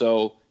 And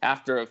so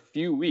after a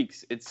few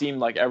weeks, it seemed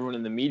like everyone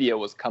in the media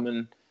was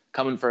coming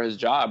for his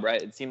job,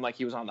 right? It seemed like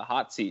he was on the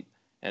hot seat.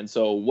 And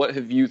so what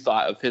have you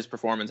thought of his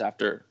performance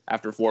after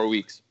 4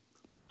 weeks?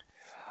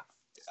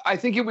 I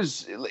think it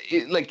was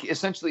like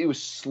essentially it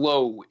was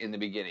slow in the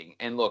beginning.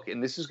 And look,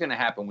 and this is going to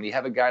happen when you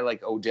have a guy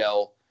like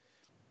Odell.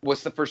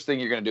 What's the first thing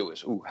you're going to do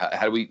is,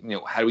 how do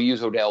we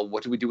use Odell?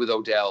 What do we do with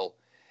Odell?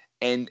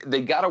 And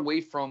they got away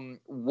from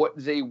what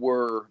they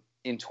were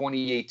in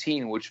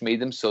 2018, which made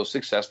them so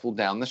successful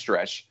down the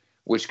stretch,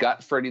 which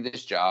got Freddie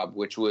this job,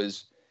 which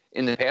was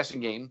in the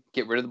passing game,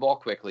 get rid of the ball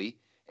quickly.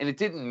 And it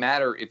didn't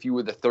matter if you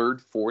were the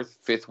third, fourth,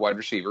 fifth wide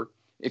receiver.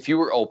 If you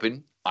were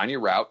open on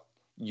your route,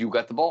 you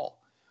got the ball.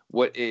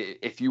 What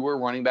if you were a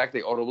running back,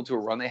 they audible to a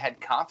run, they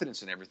had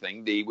confidence in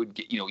everything. They would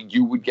get,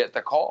 you would get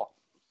the call.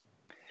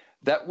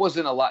 That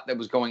wasn't a lot that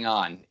was going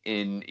on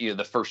in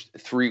the first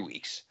 3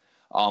 weeks.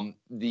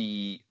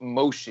 The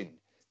motion,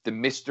 the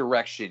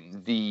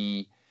misdirection,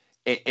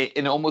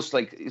 and almost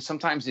like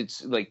sometimes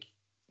it's like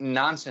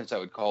nonsense, I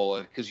would call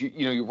it, because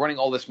you're running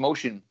all this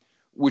motion,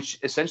 which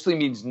essentially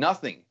means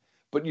nothing,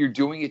 but you're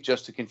doing it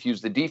just to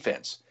confuse the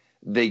defense.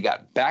 They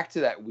got back to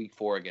that week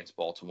 4 against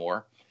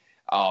Baltimore.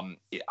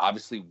 It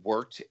obviously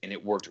worked, and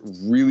it worked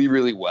really,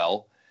 really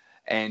well.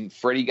 And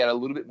Freddie got a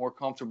little bit more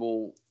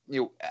comfortable.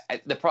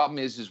 The problem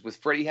is with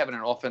Freddie having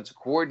an offensive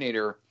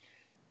coordinator,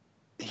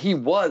 he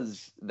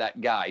was that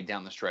guy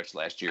down the stretch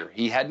last year.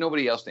 He had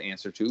nobody else to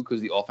answer to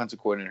because the offensive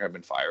coordinator had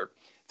been fired.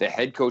 The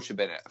head coach had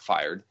been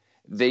fired.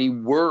 They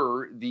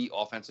were the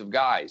offensive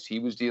guys. He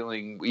was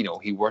dealing,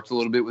 he worked a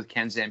little bit with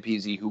Ken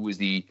Zampese, who was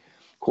the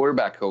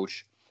quarterback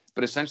coach,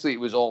 but essentially it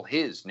was all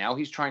his. Now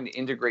he's trying to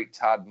integrate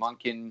Todd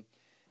Monken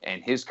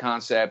and his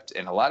concept,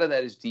 and a lot of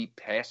that is deep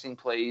passing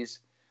plays,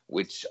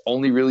 which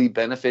only really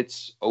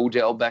benefits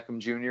Odell Beckham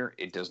Jr.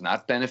 It does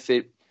not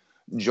benefit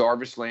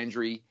Jarvis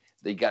Landry.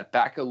 They got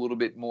back a little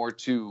bit more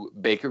to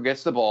Baker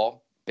gets the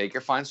ball,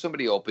 Baker finds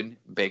somebody open,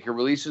 Baker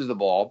releases the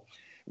ball,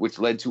 which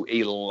led to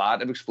a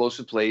lot of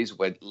explosive plays,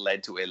 what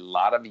led to a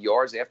lot of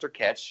yards after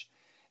catch.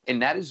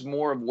 And that is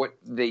more of what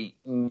they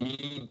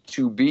need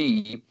to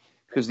be,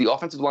 because the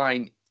offensive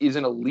line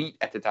isn't elite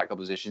at the tackle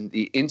position.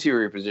 The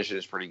interior position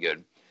is pretty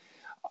good.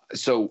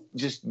 So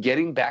just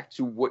getting back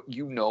to what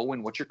you know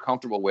and what you're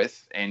comfortable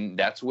with, and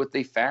that's what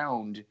they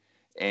found,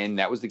 and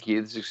that was the key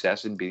to the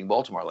success in beating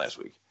Baltimore last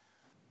week.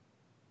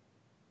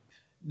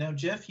 Now,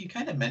 Jeff, you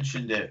kind of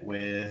mentioned it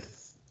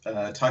with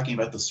talking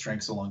about the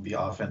strengths along the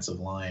offensive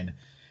line.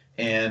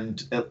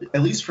 And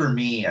at least for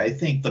me, I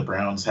think the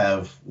Browns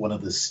have one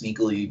of the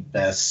sneakily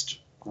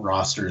best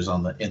rosters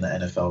in the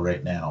NFL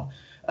right now.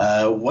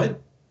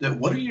 What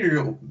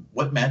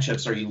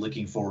matchups are you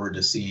looking forward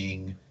to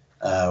seeing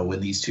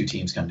when these two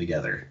teams come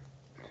together?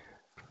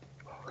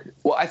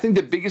 Well, I think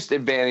the biggest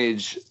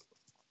advantage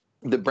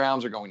the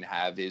Browns are going to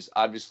have is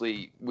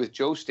obviously with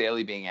Joe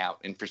Staley being out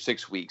and for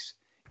 6 weeks,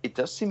 it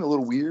does seem a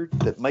little weird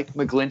that Mike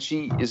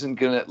McGlinchey isn't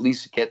going to at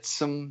least get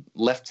some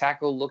left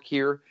tackle look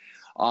here.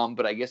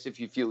 But I guess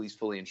if you feel he's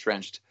fully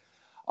entrenched.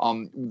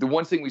 The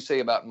one thing we say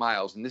about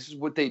Miles, and this is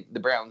what the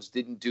Browns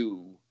didn't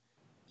do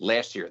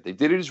last year. They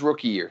did it his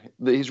rookie year.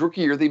 His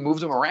rookie year, they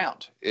moved him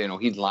around.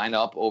 He'd line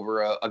up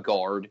over a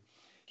guard.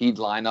 He'd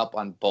line up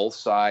on both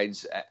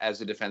sides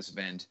as a defensive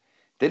end.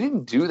 They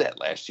didn't do that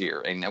last year,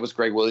 and that was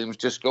Greg Williams.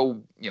 Just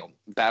go,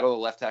 battle the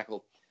left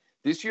tackle.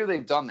 This year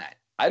they've done that.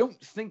 I don't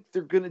think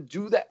they're going to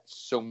do that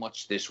so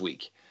much this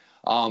week.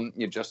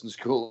 Justin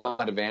Skule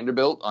out of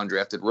Vanderbilt,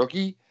 undrafted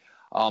rookie,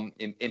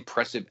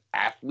 impressive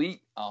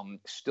athlete,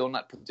 still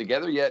not put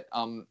together yet.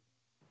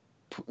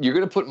 You're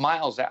going to put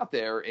Miles out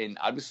there, and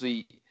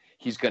obviously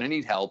he's going to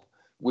need help,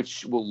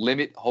 which will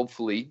limit,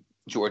 hopefully,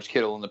 George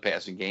Kittle in the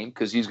passing game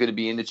because he's going to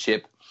be in the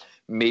chip,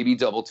 maybe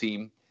double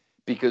team,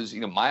 because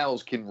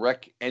Miles can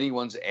wreck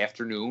anyone's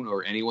afternoon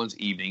or anyone's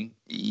evening.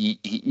 He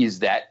is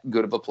that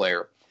good of a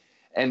player.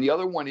 And the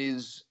other one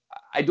is,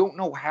 I don't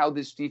know how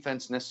this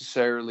defense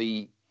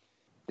necessarily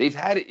 – they've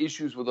had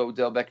issues with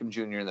Odell Beckham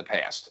Jr. in the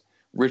past.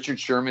 Richard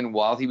Sherman,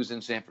 while he was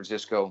in San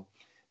Francisco,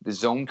 the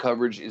zone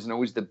coverage isn't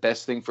always the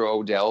best thing for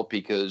Odell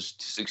because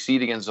to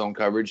succeed against zone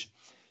coverage,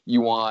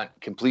 you want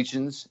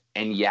completions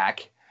and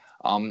yak.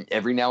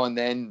 Every now and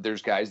then,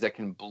 there's guys that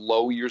can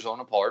blow your zone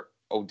apart.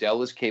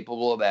 Odell is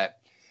capable of that.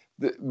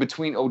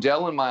 Between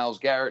Odell and Myles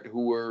Garrett,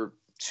 who were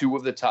two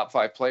of the top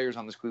 5 players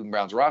on this Cleveland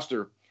Browns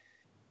roster,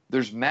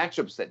 there's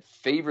matchups that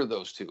favor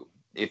those two.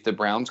 If the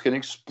Browns can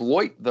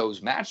exploit those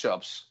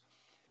matchups,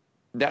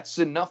 that's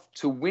enough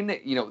to win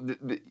it.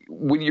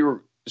 When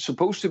you're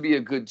supposed to be a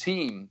good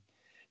team,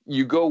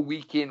 you go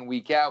week in,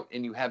 week out,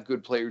 and you have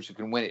good players who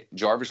can win it.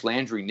 Jarvis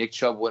Landry, Nick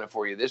Chubb won it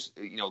for you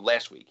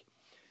last week.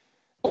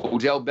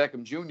 Odell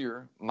Beckham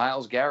Jr.,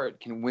 Myles Garrett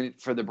can win it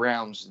for the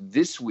Browns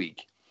this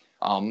week.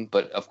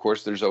 But of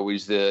course, there's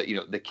always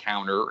the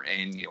counter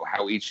and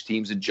how each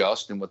teams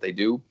adjust and what they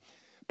do.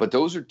 But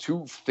those are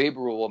two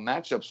favorable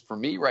matchups for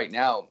me right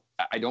now.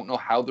 I don't know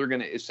how they're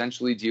going to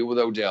essentially deal with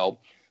Odell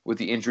with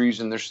the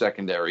injuries in their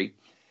secondary.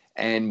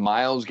 And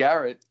Myles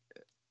Garrett,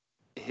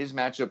 his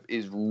matchup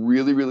is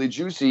really, really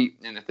juicy.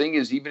 And the thing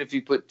is, even if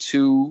you put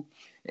 2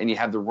 and you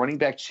have the running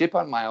back chip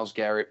on Myles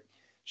Garrett,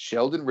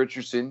 Sheldon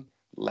Richardson,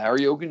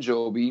 Larry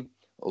Ogunjobi,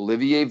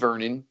 Olivier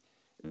Vernon,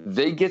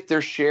 they get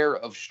their share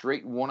of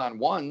straight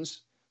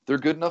one-on-ones they're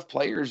good enough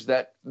players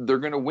that they're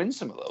going to win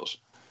some of those.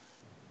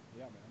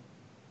 Yeah, man.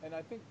 And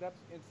I think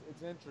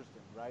it's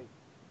interesting, right?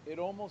 It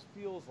almost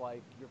feels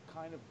like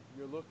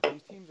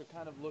these teams are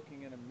kind of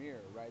looking in a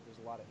mirror, right? There's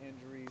a lot of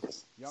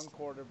injuries, young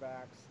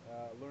quarterbacks,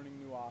 learning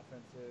new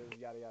offenses,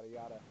 yada yada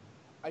yada.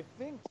 I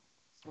think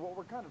what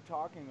we're kind of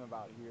talking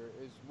about here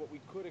is what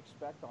we could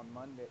expect on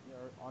Monday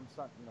or on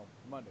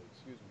Monday,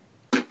 excuse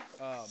me.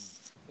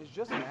 Is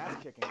just an ass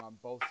kicking on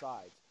both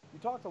sides. You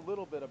talked a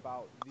little bit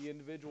about the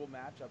individual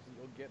matchups that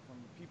you'll get from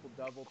people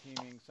double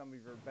teaming some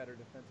of your better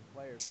defensive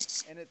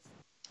players, and it's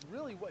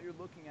really what you're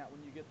looking at when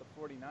you get the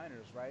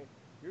 49ers, right?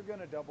 You're going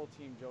to double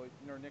team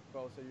Nick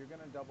Bosa. You're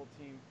going to double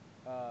team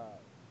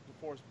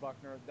DeForest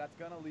Buckner. That's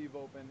going to leave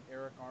open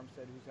Eric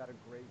Armstead, who's had a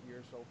great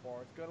year so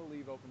far. It's going to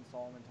leave open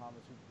Solomon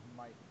Thomas, who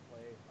might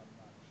play. I'm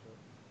not sure.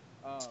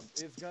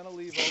 It's going to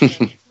leave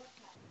open,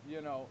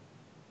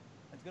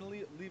 it's going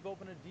to leave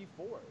open a D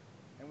Ford.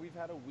 And we've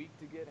had a week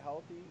to get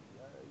healthy,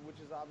 which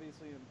is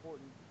obviously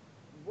important.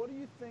 What do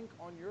you think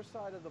on your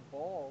side of the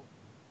ball?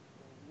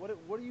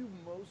 What are you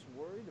most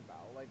worried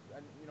about? Like,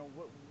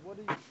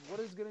 what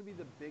is going to be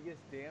the biggest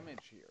damage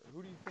here?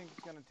 Who do you think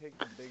is going to take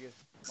the biggest,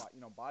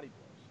 body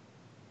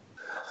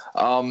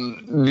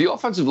blows? The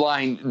offensive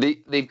line,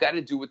 they've got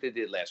to do what they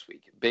did last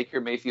week. Baker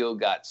Mayfield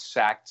got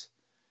sacked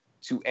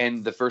to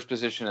end the first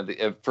possession of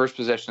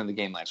the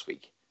game last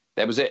week.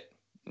 That was it.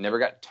 Never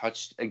got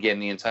touched again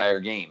the entire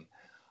game.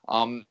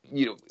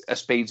 A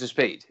spade's a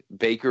spade.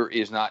 Baker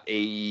is not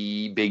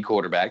a big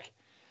quarterback.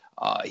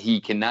 He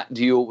cannot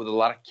deal with a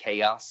lot of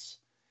chaos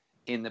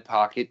in the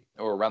pocket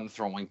or around the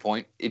throwing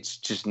point. It's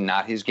just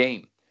not his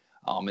game.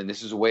 And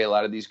this is the way a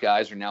lot of these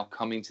guys are now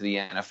coming to the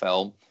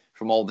NFL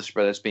from all the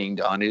spread that's being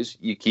done is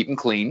you keep them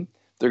clean.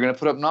 They're going to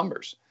put up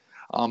numbers.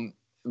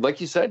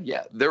 Like you said,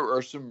 yeah, there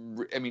are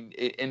some, and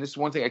this is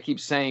one thing I keep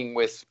saying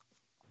with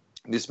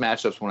this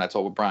matchups when I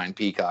talk with Brian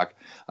Peacock.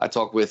 I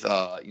talk with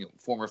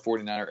former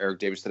 49er Eric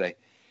Davis today.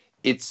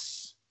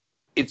 It's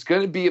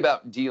going to be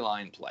about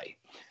D-line play.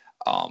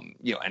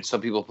 And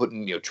some people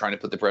trying to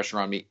put the pressure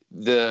on me.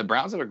 The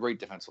Browns have a great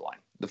defensive line.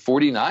 The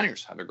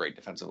 49ers have a great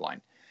defensive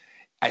line.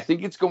 I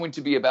think it's going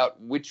to be about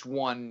which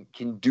one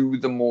can do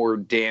the more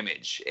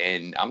damage.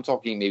 And I'm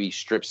talking maybe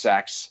strip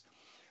sacks.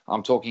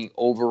 I'm talking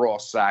overall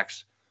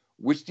sacks.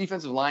 Which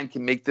defensive line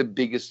can make the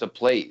biggest of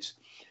plays?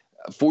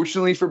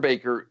 Fortunately for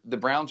Baker, the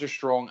Browns are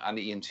strong on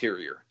the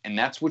interior, and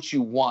that's what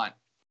you want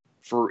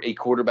for a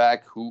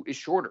quarterback who is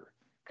shorter,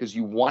 because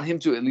you want him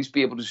to at least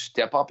be able to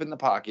step up in the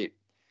pocket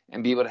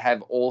and be able to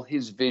have all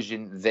his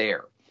vision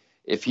there.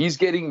 If he's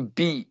getting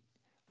beat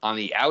on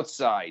the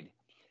outside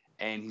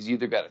and he's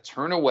either got to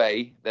turn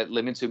away, that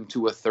limits him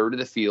to a third of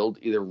the field,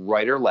 either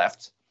right or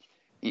left,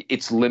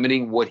 it's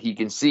limiting what he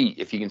can see.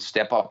 If he can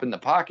step up in the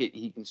pocket,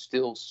 he can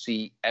still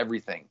see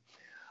everything.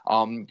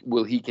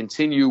 Will he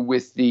continue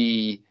with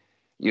the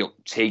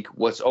take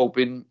what's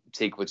open,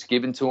 take what's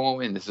given to him?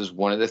 And this is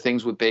one of the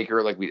things with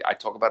Baker. I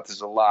talk about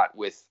this a lot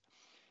with,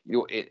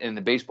 in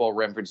the baseball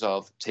reference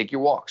of take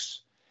your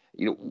walks.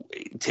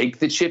 Take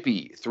the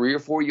chippy 3 or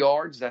 4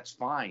 yards. That's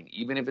fine.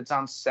 Even if it's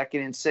on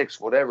 2nd and 6,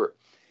 whatever.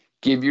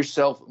 Give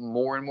yourself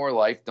more and more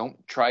life. Don't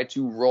try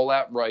to roll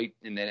out right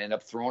and then end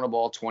up throwing a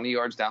ball 20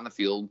 yards down the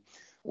field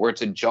where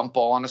it's a jump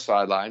ball on the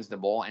sidelines. The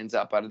ball ends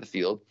up out of the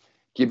field.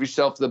 Give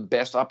yourself the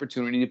best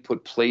opportunity to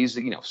put plays,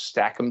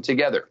 stack them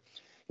together.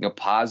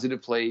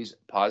 Positive plays,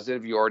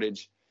 positive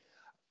yardage.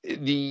 Nick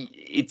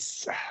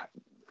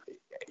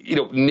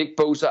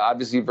Bosa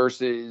obviously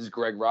versus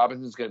Greg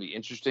Robinson is going to be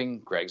interesting.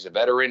 Greg's a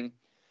veteran.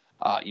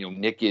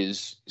 Nick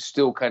is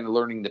still kind of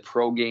learning the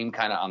pro game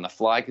kind of on the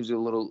fly because he's a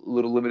little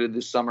limited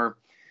this summer.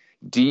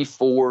 D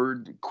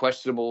Ford,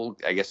 questionable.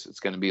 I guess it's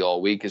going to be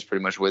all week is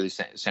pretty much the way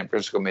San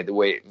Francisco made the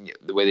way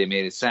they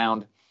made it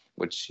sound,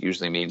 which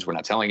usually means we're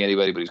not telling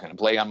anybody, but he's going to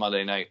play on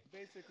Monday night.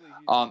 Basically,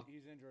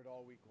 he's injured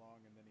all week long,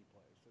 and then he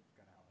plays. That's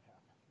kind of how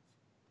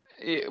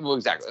it happens. Well,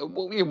 exactly.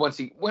 Well,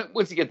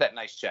 once you get that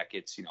nice check,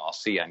 it's I'll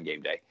see you on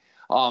game day.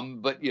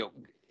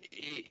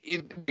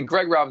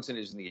 Greg Robinson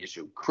isn't the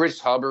issue. Chris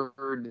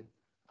Hubbard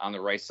on the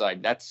right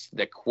side, that's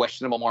the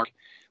questionable mark.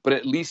 But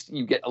at least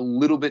you get a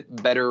little bit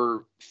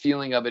better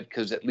feeling of it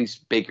because at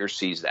least Baker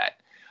sees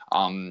that.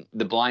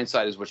 The blind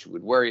side is what you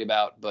would worry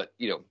about. But,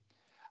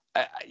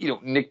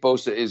 Nick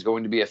Bosa is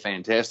going to be a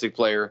fantastic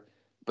player.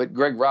 But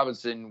Greg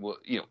Robinson,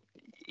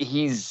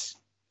 he's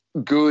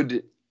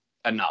good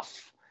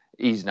enough.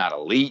 He's not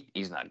elite.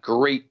 He's not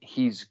great.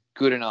 He's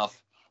good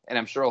enough. And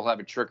I'm sure he'll have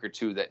a trick or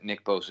two that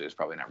Nick Bosa is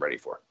probably not ready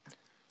for.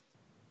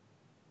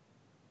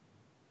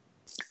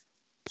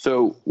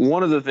 So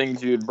one of the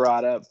things you had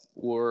brought up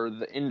were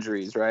the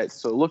injuries, right?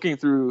 So looking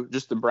through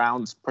just the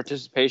Browns'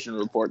 participation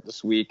report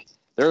this week,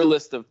 their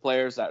list of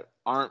players that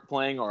aren't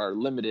playing or are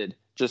limited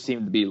just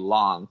seemed to be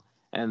long.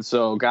 And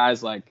so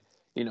guys like,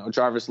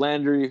 Jarvis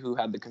Landry, who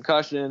had the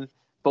concussion,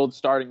 both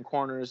starting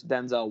corners,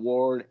 Denzel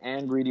Ward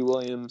and Greedy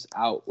Williams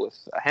out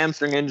with a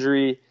hamstring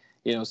injury,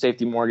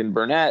 safety Morgan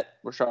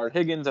Burnett, Rashard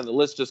Higgins, and the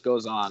list just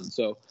goes on.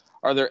 So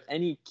are there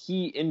any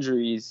key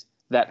injuries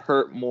that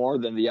hurt more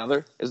than the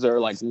other? Is there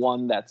like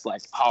one that's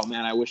like, oh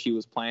man, I wish he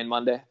was playing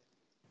Monday?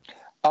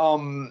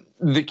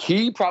 The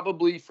key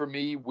probably for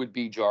me would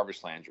be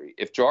Jarvis Landry.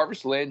 If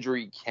Jarvis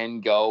Landry can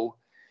go,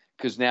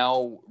 because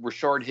now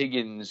Rashard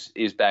Higgins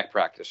is back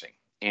practicing.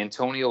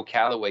 Antonio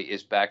Callaway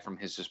is back from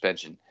his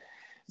suspension.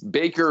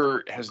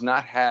 Baker has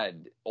not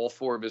had all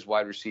four of his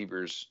wide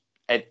receivers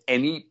at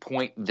any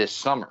point this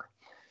summer,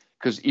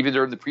 because even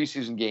during the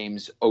preseason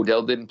games,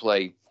 Odell didn't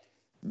play,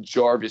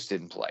 Jarvis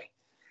didn't play.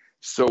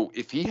 So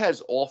if he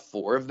has all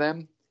four of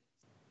them,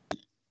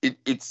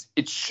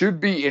 it should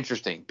be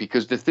interesting,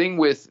 because the thing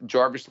with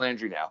Jarvis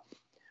Landry now,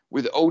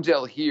 with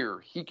Odell here,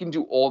 he can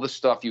do all the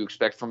stuff you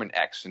expect from an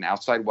X, an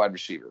outside wide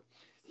receiver.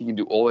 He can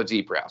do all the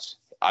deep routes.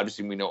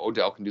 Obviously, we know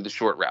Odell can do the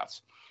short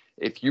routes.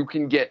 If you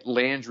can get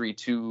Landry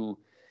to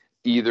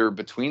either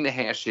between the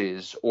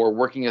hashes or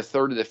working a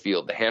third of the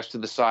field, the hash to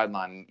the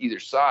sideline on either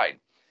side,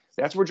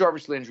 that's where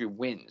Jarvis Landry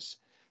wins.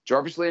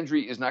 Jarvis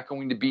Landry is not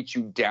going to beat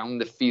you down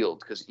the field,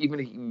 because even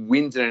if he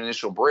wins an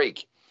initial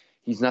break,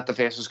 he's not the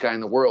fastest guy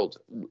in the world.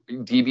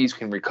 DBs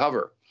can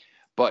recover,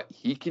 but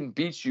he can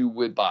beat you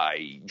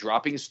by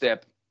dropping a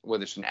step,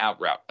 whether it's an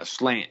out route, a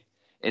slant,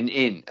 an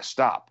in, a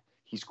stop.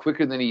 He's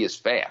quicker than he is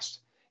fast.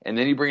 And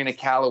then you bring in a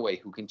Callaway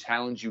who can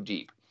challenge you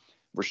deep.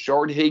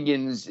 Rashard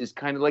Higgins is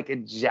kind of like a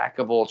jack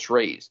of all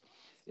trades.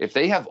 If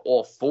they have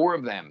all four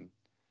of them,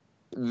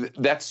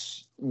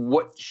 that's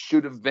what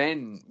should have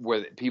been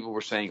where people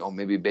were saying, oh,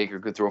 maybe Baker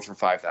could throw for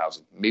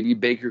 5,000. Maybe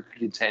Baker could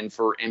contend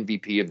for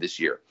MVP of this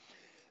year.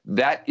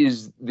 That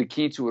is the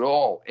key to it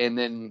all. And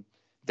then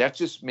that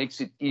just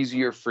makes it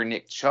easier for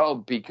Nick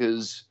Chubb,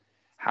 because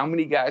how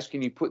many guys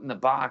can you put in the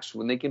box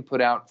when they can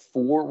put out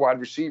four wide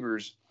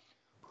receivers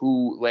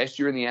who last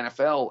year in the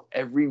NFL,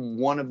 every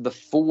one of the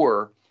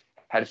four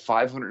had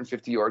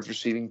 550 yards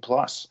receiving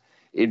plus?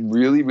 It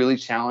really, really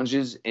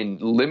challenges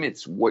and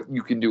limits what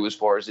you can do as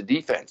far as the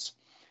defense.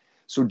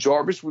 So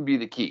Jarvis would be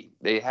the key.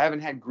 They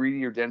haven't had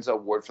Greedy or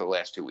Denzel Ward for the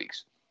last 2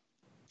 weeks.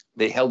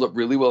 They held up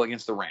really well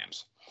against the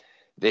Rams.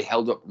 They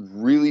held up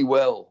really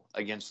well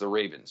against the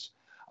Ravens.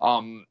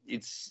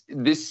 It's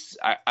this.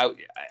 I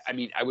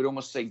mean, I would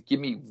almost say, give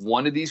me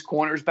one of these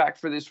corners back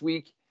for this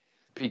week,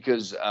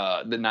 because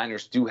the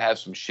Niners do have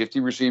some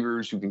shifty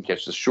receivers who can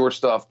catch the short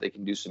stuff. They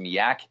can do some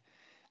yak.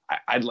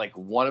 I'd like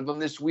one of them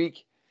this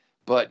week.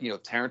 But,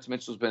 Terrence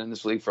Mitchell's been in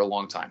this league for a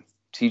long time.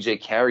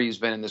 TJ Carey has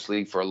been in this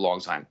league for a long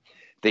time.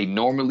 They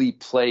normally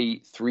play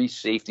three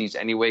safeties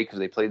anyway, because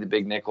they play the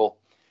big nickel.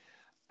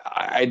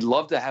 I'd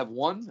love to have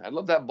one. I'd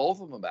love to have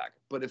both of them back.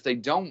 But if they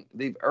don't,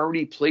 they've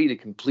already played a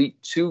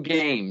complete 2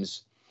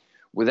 games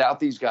without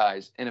these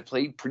guys and have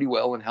played pretty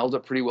well and held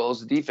up pretty well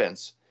as a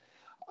defense.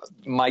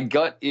 My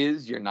gut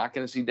is you're not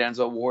going to see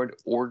Denzel Ward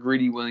or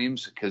Greedy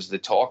Williams, because the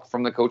talk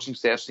from the coaching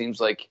staff seems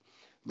like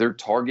their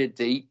target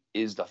date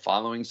is the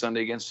following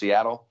Sunday against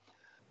Seattle.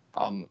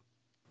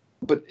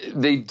 But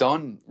they've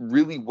done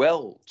really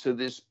well to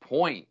this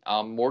point.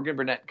 Morgan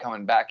Burnett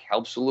coming back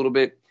helps a little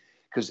bit,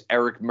 because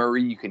Eric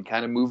Murray, you can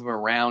kind of move him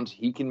around.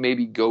 He can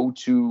maybe go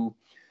to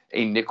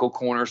a nickel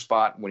corner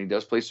spot when he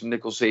does play some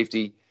nickel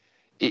safety.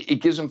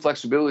 It gives them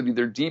flexibility.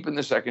 They're deep in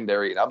the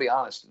secondary. And I'll be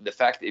honest, the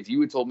fact that if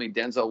you had told me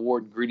Denzel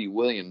Ward and Greedy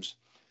Williams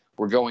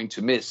were going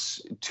to miss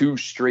 2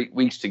 straight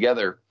weeks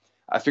together,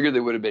 I figured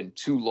there would have been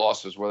 2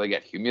 losses where they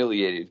got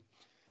humiliated.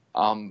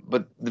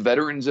 But the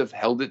veterans have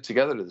held it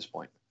together to this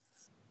point.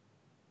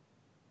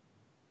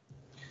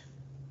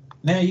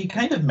 Now, you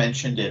kind of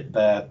mentioned it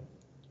that,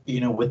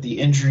 with the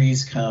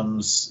injuries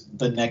comes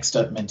the next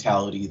up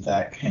mentality,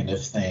 that kind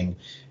of thing.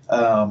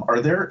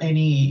 Are there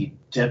any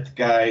depth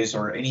guys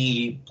or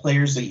any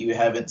players that you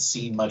haven't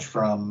seen much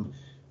from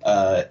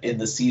in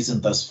the season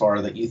thus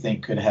far that you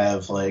think could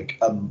have like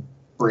a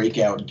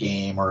breakout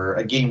game or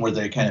a game where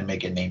they kind of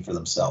make a name for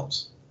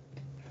themselves?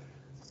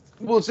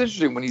 Well, it's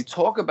interesting when you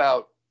talk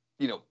about,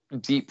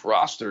 deep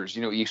rosters,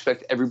 you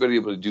expect everybody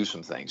to be able to do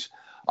some things.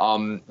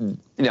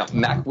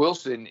 Mac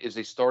Wilson is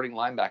a starting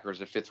linebacker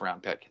as a 5th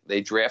round pick.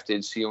 They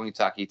drafted Sione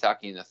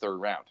Takitaki in the 3rd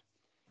round.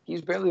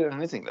 He's barely done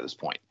anything to this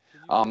point.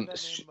 Can you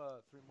say that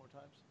name 3 more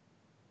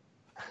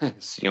times?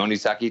 Sione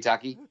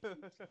Takitaki.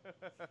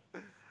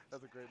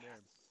 That's a great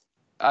name.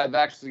 I've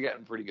actually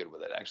gotten pretty good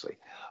with it, actually.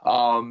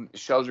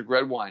 Sheldrick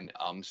Redwine,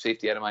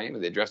 safety out of Miami.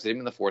 They drafted him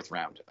in the 4th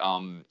round.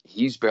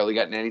 He's barely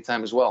gotten any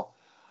time as well.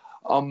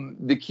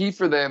 The key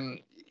for them,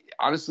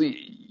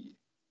 honestly,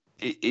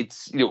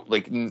 it's,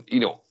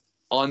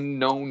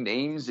 unknown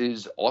names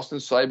is Austin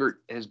Seibert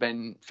has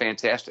been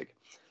fantastic.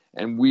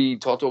 And we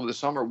talked over the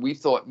summer, we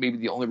thought maybe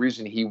the only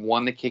reason he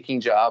won the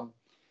kicking job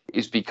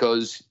is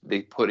because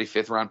they put a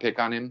 5th round pick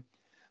on him,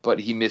 but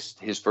he missed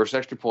his first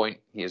extra point.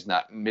 He has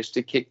not missed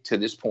a kick to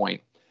this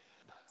point.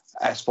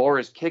 As far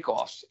as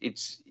kickoffs,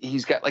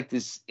 he's got like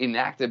this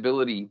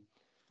inactability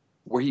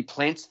where he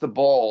plants the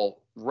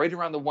ball right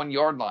around the 1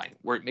 yard line,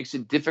 where it makes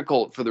it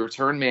difficult for the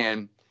return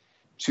man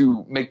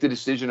to make the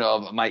decision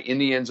of, am I in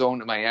the end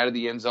zone? Am I out of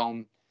the end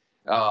zone?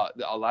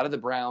 A lot of the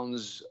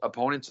Browns'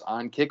 opponents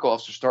on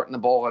kickoffs are starting the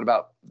ball at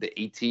about the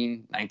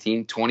 18,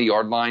 19, 20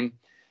 yard line,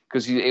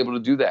 because he's able to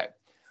do that.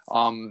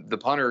 The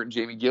punter,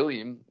 Jamie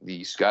Gilliam,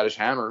 the Scottish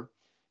Hammer,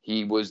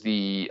 he was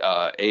the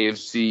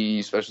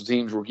AFC Special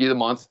Teams Rookie of the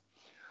Month.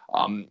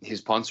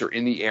 His punts are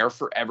in the air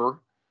forever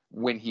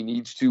when he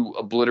needs to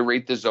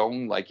obliterate the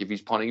zone. Like if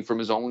he's punting from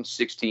his own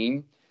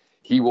 16,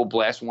 he will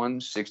blast one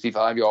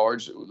 65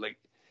 yards. Like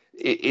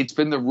it's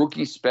been the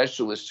rookie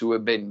specialists who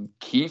have been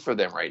key for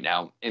them right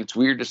now. And it's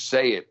weird to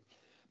say it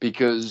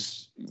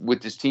because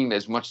with this team,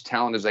 as much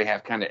talent as they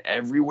have kind of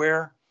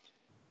everywhere,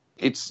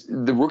 it's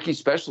the rookie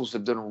specialists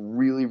have done a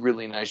really,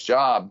 really nice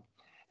job.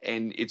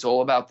 And it's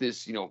all about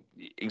this,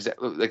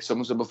 exactly like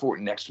someone said before,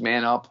 next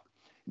man up,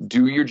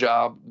 do your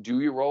job, do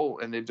your role,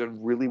 and they've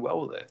done really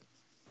well with it.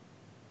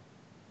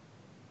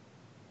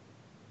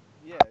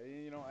 Yeah,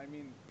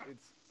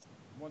 it's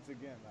once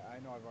again, I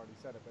know I've already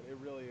said it, but it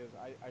really is.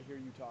 I hear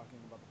you talking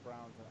about the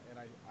Browns, and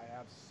I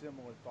have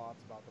similar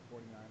thoughts about the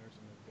 49ers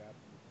and their depth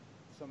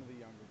and some of the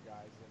younger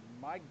guys.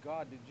 And my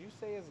God, did you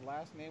say his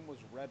last name was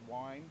Red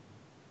Wine?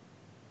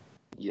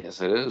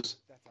 Yes, it is.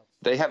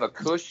 They have a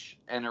Kush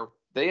and a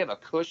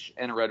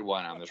red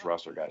wine on this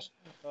roster, guys.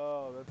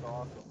 Oh, that's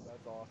awesome.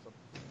 That's awesome.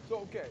 So,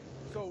 okay.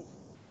 So,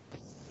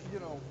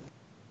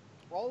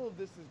 all of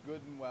this is good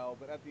and well,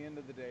 but at the end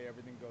of the day,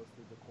 everything goes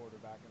through the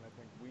quarterback, and I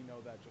think we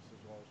know that just as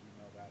well as you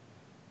know that.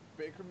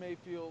 Baker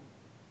Mayfield,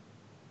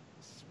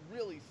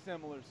 really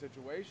similar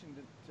situation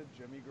to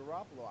Jimmy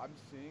Garoppolo. I'm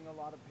seeing a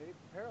lot of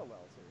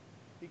parallels here.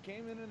 He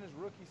came in his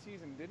rookie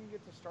season, didn't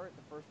get to start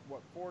the first,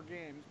 4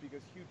 games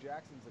because Hugh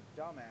Jackson's a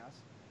dumbass.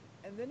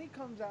 And then he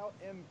comes out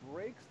and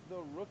breaks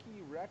the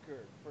rookie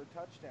record for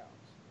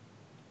touchdowns.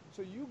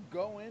 So you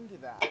go into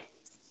that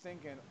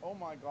thinking, oh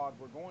my God,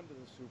 we're going to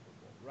the Super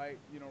Bowl, right?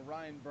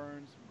 Ryan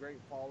Burns, great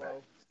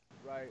follow,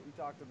 right? He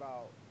talked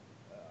about,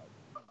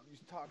 he's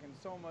talking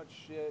so much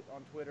shit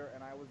on Twitter,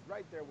 and I was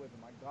right there with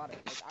him. I got it.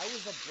 Like, I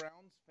was a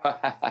Browns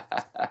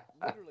fan.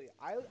 Literally,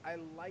 I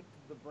liked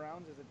the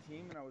Browns as a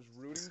team, and I was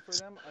rooting for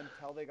them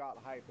until they got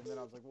hyped. And then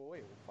I was like, well,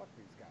 fuck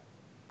these guys.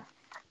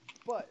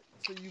 But,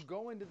 so you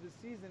go into the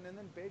season, and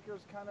then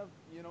Baker's kind of,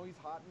 he's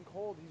hot and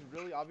cold. He's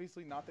really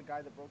obviously not the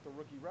guy that broke the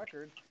rookie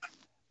record.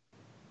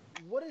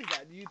 What is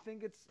that? Do you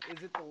think is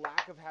it the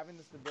lack of having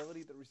the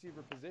stability at the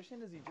receiver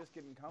position? Is he just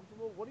getting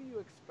comfortable? What are you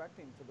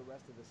expecting for the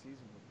rest of the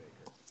season with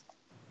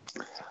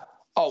Baker?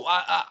 Oh,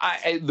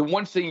 the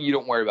one thing you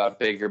don't worry about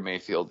Baker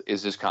Mayfield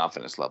is his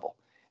confidence level.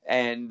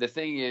 And the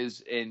thing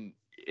is, and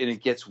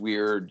it gets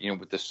weird,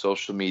 with the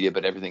social media,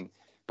 but everything.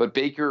 But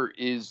Baker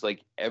is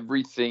like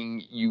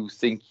everything you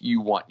think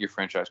you want your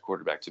franchise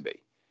quarterback to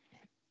be.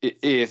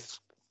 If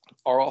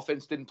our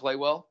offense didn't play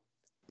well,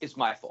 it's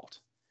my fault.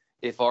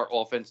 If our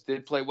offense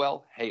did play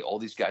well, hey, all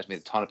these guys made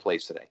a ton of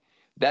plays today.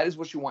 That is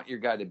what you want your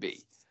guy to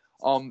be.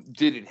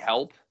 Did it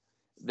help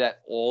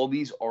that all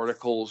these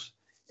articles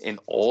and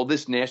all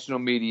this national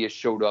media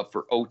showed up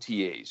for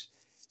OTAs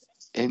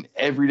and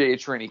every day at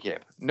training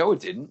camp? No,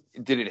 it didn't.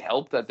 Did it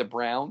help that the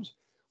Browns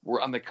were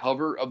on the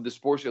cover of the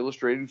Sports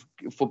Illustrated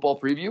football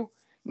preview?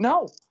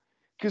 No.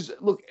 Because,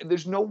 look,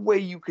 there's no way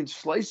you can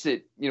slice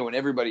it, and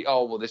everybody,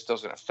 oh, well, this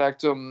doesn't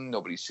affect them.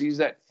 Nobody sees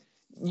that.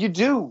 You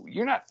do.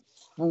 You're not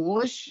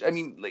foolish. I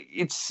mean,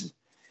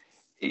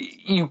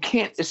 you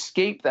can't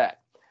escape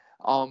that.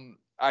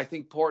 I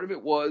think part of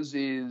it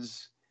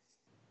is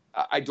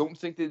I don't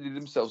think they did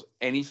themselves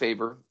any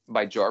favor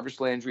by Jarvis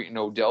Landry and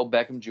Odell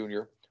Beckham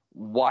Jr.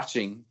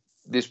 watching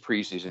this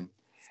preseason.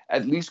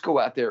 At least go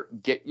out there,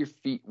 get your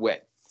feet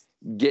wet.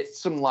 Get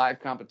some live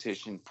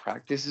competition.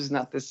 Practice is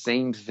not the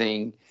same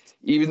thing.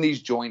 Even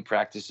these joint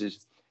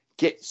practices,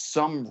 get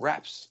some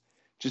reps.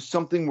 Just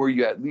something where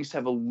you at least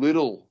have a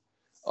little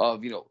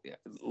of,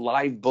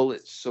 live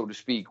bullets, so to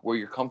speak, where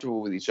you're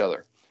comfortable with each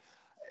other.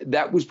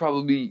 That was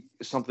probably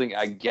something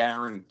I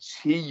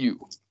guarantee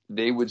you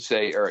they would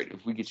say, all right,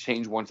 if we could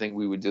change one thing,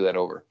 we would do that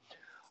over.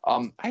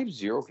 I have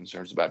zero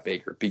concerns about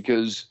Baker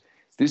because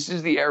this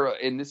is the era,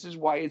 and this is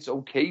why it's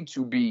okay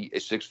to be a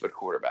 6-foot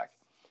quarterback.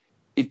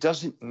 It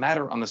doesn't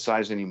matter on the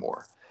size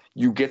anymore.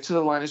 You get to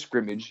the line of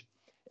scrimmage,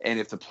 and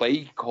if the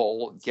play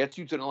call gets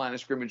you to the line of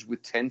scrimmage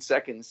with 10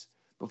 seconds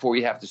before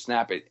you have to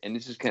snap it, and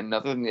this is kind of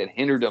another thing that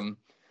hindered them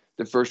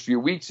the first few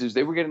weeks, is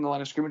they were getting the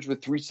line of scrimmage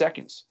with 3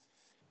 seconds.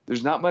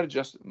 There's not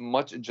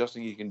much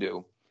adjusting you can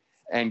do.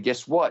 And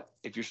guess what?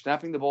 If you're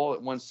snapping the ball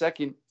at 1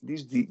 second,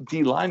 these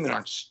D linemen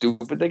aren't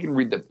stupid. They can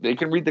read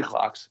the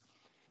clocks.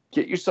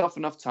 Get yourself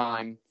enough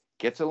time.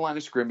 Get to the line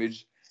of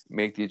scrimmage.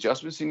 Make the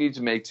adjustments you need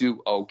to make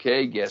to,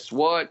 okay, guess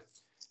what?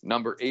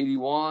 Number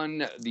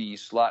 81, the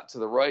slot to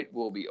the right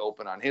will be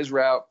open on his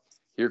route.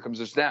 Here comes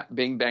the snap,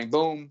 bing, bang,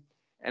 boom.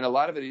 And a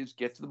lot of it is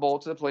get to the ball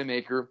to the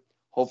playmaker.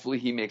 Hopefully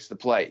he makes the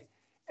play.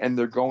 And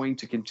they're going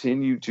to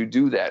continue to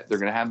do that. They're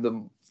going to have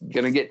them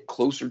going to get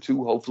closer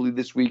to, hopefully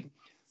this week,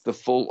 the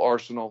full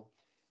arsenal.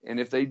 And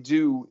if they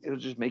do, it'll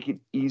just make it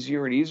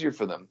easier and easier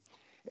for them.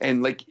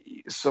 And like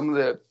some of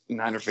the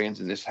Niner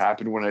fans, and this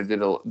happened when I did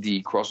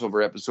the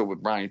crossover episode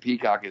with Brian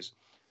Peacock, is,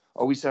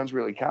 oh, he sounds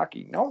really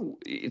cocky. No,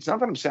 it's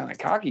not that I'm sounding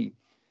cocky.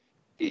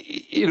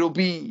 It'll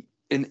be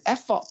an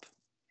F up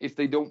if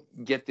they don't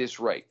get this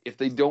right, if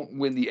they don't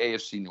win the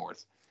AFC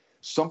North.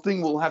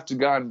 something will have to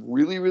gone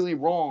really, really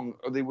wrong,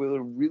 or they will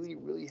have really,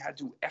 really had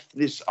to F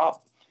this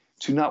up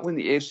to not win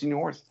the AFC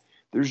North.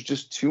 There's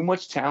just too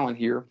much talent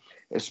here,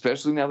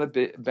 especially now that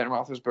Ben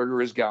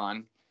Roethlisberger is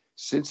gone.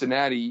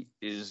 Cincinnati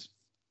is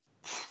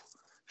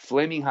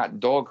flaming hot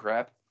dog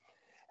crap.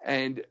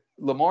 And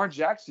Lamar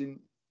Jackson,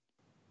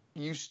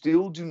 you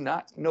still do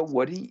not know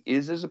what he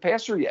is as a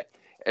passer yet.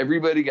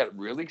 Everybody got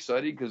really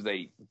excited because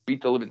they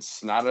beat the living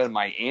snot out of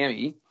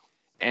Miami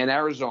and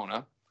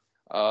Arizona.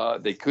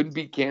 They couldn't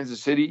beat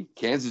Kansas City.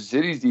 Kansas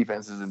City's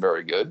defense isn't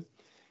very good.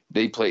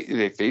 They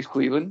faced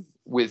Cleveland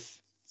with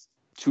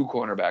 2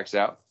 cornerbacks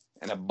out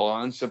and a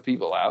bunch of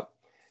people out,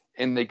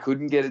 and they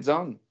couldn't get it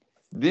done.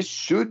 This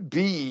should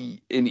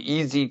be an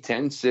easy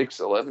 10-6,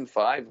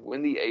 11-5,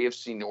 win the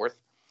AFC North.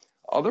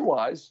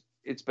 Otherwise,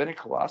 it's been a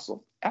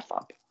colossal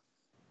F-up.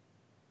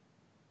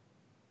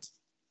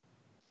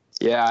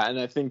 Yeah, and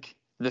I think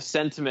the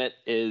sentiment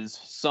is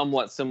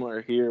somewhat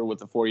similar here with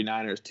the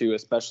 49ers too,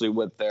 especially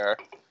with their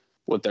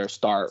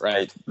start,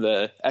 right?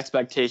 The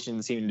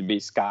expectations seem to be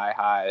sky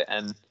high.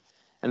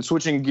 And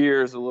switching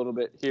gears a little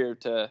bit here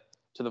to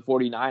the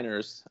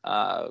 49ers,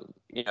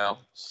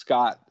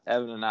 Scott,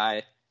 Evan, and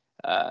I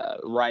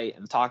write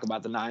and talk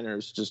about the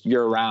Niners just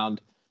year round.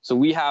 So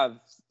we have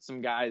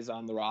some guys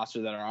on the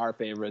roster that are our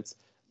favorites.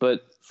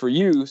 But for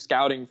you,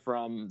 scouting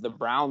from the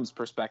Browns'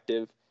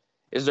 perspective,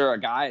 is there a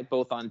guy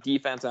both on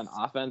defense and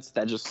offense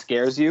that just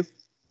scares you?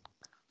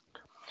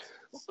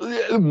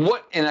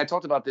 And I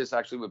talked about this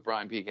actually with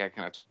Brian Peacock,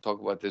 and I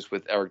talked about this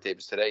with Eric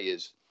Davis today,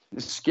 is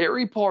the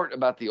scary part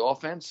about the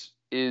offense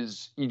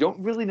is you don't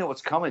really know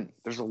what's coming.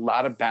 There's a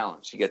lot of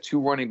balance. You got 2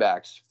 running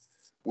backs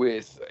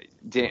with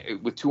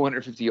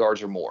 250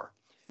 yards or more.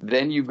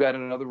 Then you've got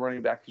another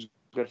running back who's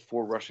got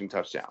 4 rushing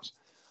touchdowns.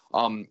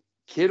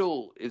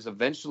 Kittle is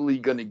eventually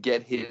going to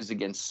get his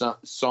against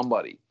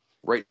somebody.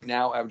 Right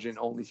now, averaging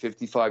only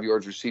 55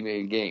 yards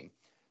receiving a game.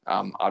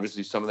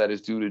 Obviously, some of that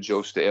is due to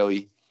Joe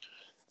Staley.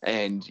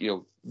 And,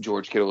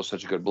 George Kittle is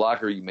such a good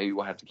blocker. You maybe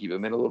will have to keep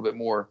him in a little bit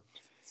more.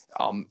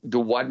 The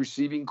wide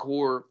receiving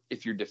core,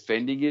 if you're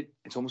defending it,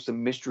 it's almost a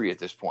mystery at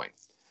this point.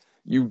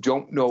 You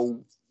don't know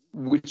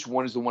which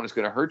one is the one that's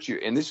going to hurt you.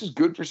 And this is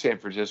good for San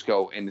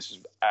Francisco, and this is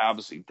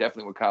obviously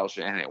definitely what Kyle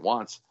Shanahan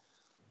wants.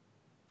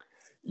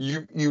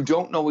 You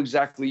don't know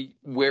exactly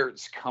where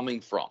it's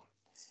coming from.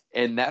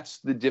 And that's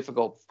the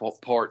difficult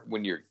part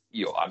when you're,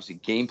 obviously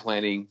game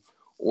planning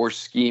or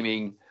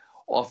scheming.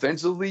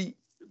 Offensively,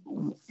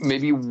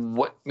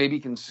 what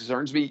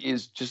concerns me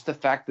is just the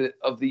fact that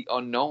of the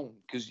unknown,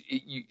 because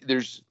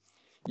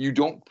you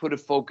don't put a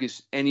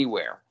focus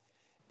anywhere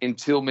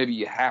until maybe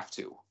you have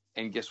to.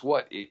 And guess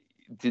what?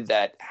 Did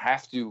that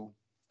have to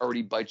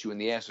already bite you in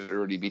the ass, or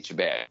already beat you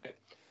bad?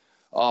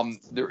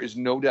 There is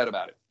no doubt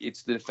about it.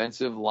 It's the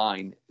defensive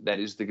line that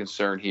is the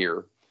concern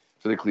here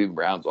for the Cleveland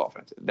Browns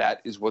offense.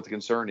 That is what the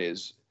concern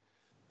is.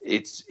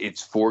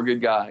 It's 4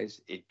 good guys.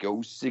 It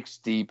goes 6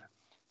 deep.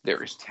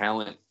 There is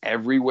talent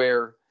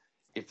everywhere.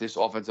 If this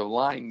offensive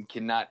line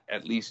cannot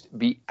at least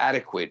be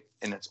adequate,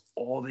 and that's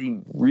all they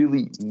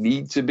really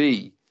need to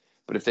be.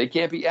 But if they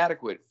can't be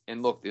adequate,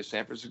 and look, this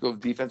San Francisco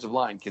defensive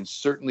line can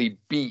certainly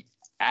be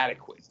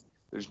adequate.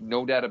 There's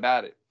no doubt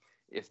about it.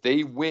 If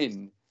they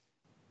win,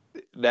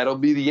 that'll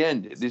be the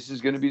end. This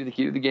is going to be the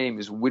key to the game,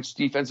 is which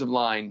defensive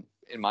line,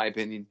 in my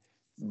opinion,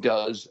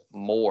 does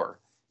more.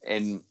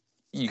 And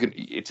you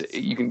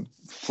can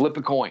flip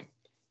a coin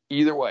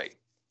either way.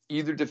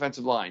 Either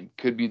defensive line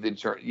could be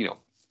the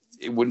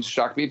it wouldn't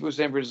shock me if it was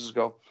San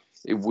Francisco.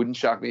 It wouldn't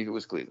shock me if it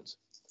was Cleveland's.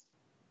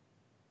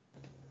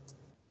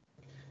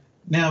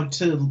 Now,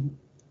 to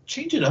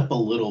change it up a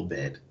little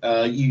bit,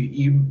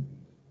 you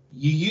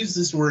use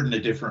this word in a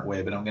different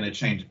way, but I'm going to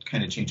change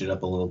it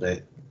up a little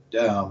bit.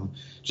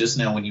 Just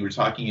now when you were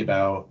talking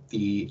about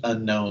the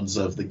unknowns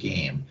of the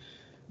game.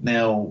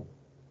 Now,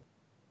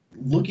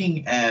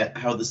 looking at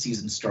how the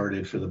season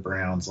started for the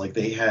Browns, like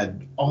they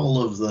had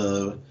all of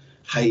the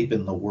hype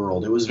in the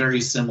world. It was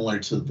very similar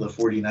to the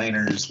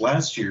 49ers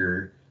last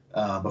year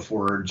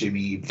before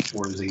Jimmy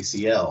tore his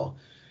ACL.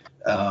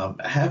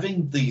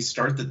 Having the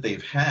start that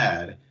they've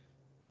had,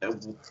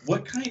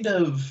 what kind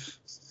of,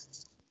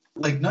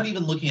 not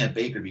even looking at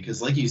Baker,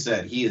 because like you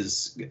said, he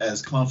is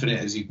as confident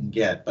as you can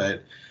get,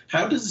 but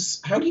how do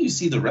you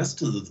see the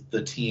rest of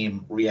the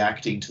team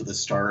reacting to the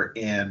start,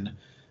 and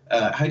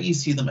how do you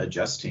see them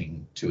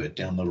adjusting to it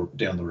down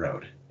the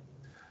road?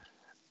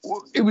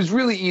 Well, it was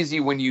really easy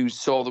when you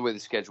saw the way the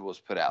schedule was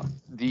put out.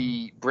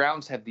 The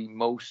Browns have the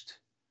most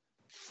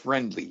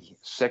friendly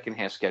second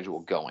half schedule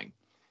going.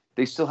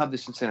 They still have the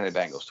Cincinnati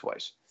Bengals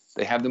twice.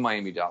 They have the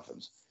Miami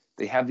Dolphins.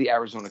 They have the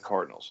Arizona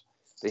Cardinals.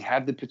 They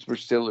have the Pittsburgh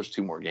Steelers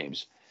 2 more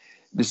games.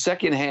 The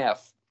second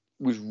half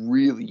was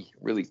really,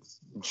 really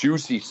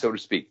juicy, so to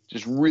speak,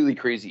 just really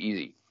crazy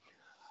easy.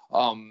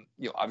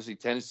 Obviously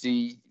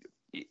Tennessee,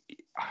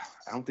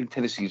 I don't think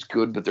Tennessee is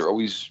good, but they're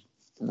always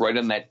right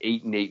on that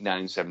 8-8,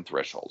 9-7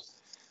 threshold.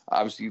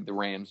 Obviously, the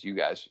Rams, you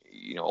guys,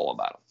 all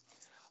about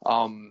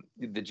them.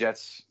 The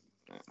Jets,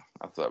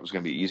 I thought it was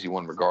going to be an easy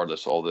one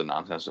regardless, all the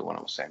nonsense that went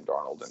on with Sam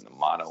Darnold and the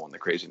motto and the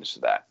craziness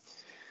of that.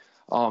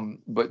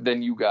 But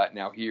then you got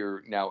now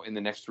in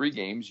the next 3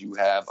 games, you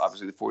have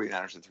obviously the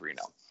 49ers at 3-0.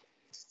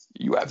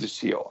 You have the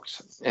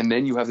Seahawks, and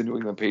then you have the New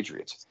England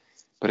Patriots.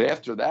 But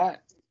after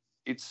that,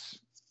 it's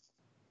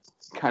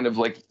kind of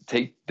like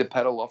take the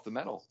pedal off the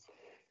metal.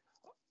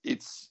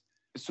 It's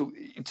so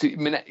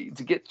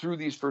to get through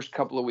these first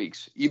couple of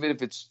weeks, even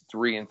if it's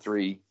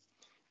 3-3,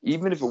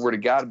 even if it were to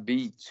gotta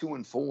be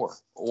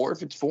 2-4, or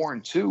if it's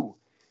 4-2,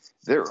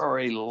 there are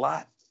a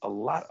lot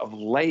of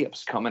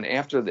layups coming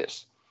after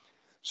this.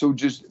 So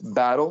just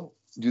battle,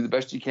 do the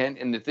best you can.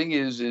 And the thing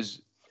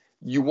is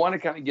you want to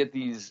kind of get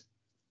these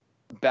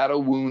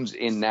battle wounds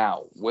in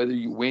now, whether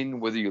you win,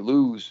 whether you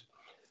lose,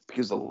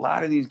 because a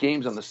lot of these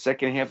games on the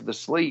second half of the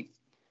slate,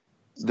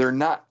 they're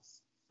not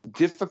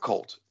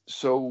difficult.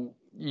 So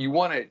you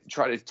want to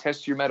try to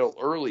test your mettle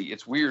early.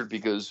 It's weird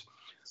because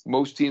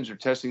most teams are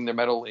testing their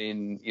mettle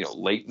in,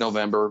 late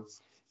November,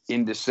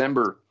 in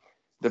December.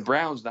 The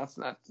Browns, that's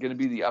not going to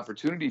be the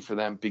opportunity for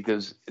them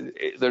because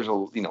there's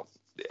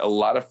a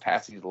lot of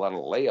passings, a lot of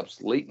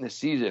layups late in the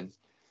season.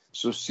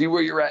 So see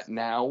where you're at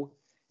now.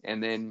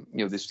 And then,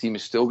 this team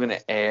is still going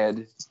to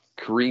add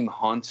Kareem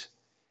Hunt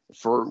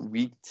for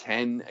week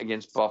 10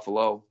 against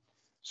Buffalo.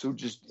 So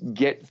just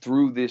get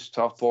through this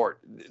tough part.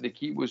 The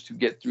key was to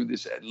get through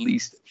this at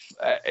least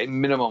a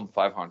minimum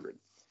 500.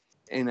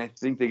 And I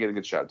think they get a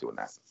good shot at doing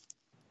that.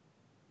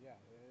 Yeah,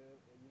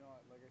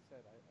 like I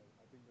said,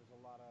 I think there's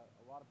a lot of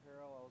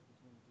parallels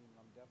between the teams.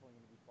 I'm definitely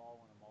going to be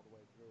following them all the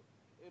way through.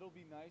 It'll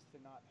be nice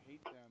to not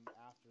hate them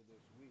after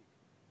this week.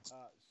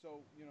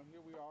 So here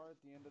we are at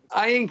the end of the.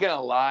 I ain't gonna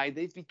lie,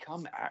 they've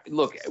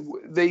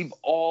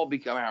all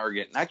become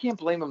arrogant, and I can't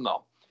blame them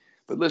though.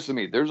 But listen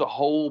to me, there's a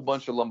whole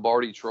bunch of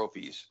Lombardi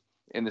trophies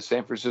in the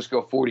San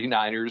Francisco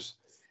 49ers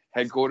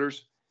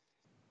headquarters.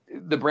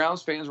 The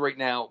Browns fans right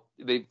now,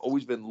 they've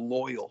always been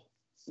loyal.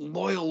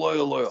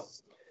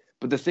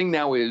 But the thing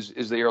now is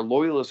they are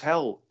loyal as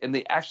hell, and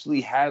they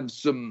actually have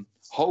some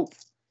hope.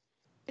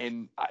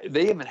 And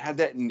they haven't had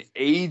that in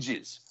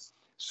ages.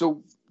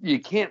 So you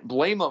can't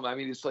blame them. I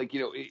mean, it's like,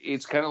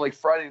 it's kind of like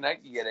Friday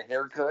night. You get a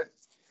haircut.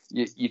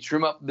 You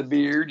trim up the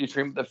beard. You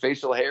trim up the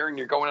facial hair, and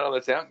you're going out of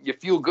the town. You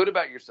feel good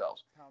about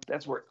yourselves.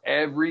 That's where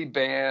every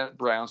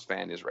Browns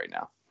fan is right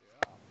now.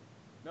 Yeah.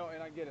 No,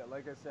 and I get it.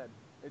 Like I said,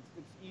 it's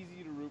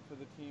easy to root for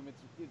the team.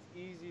 It's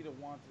easy to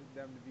want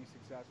them to be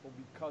successful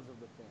because of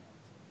the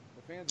fans.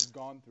 The fans have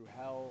gone through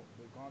hell.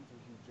 They've gone through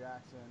Hugh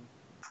Jackson.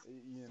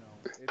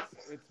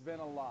 It's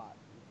been a lot,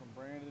 from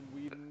Brandon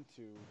Weeden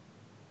to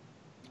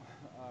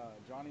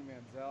Johnny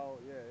Manziel.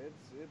 Yeah,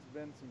 it's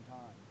been some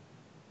time.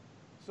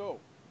 So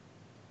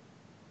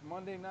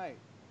Monday night,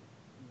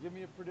 give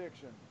me a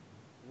prediction.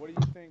 What do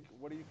you think?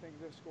 What do you think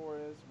the score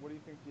is? What do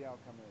you think the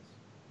outcome is?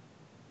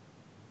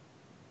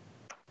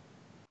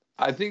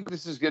 I think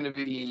this is going to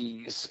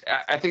be.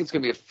 I think it's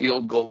going to be a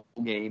field goal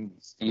game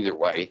either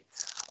way.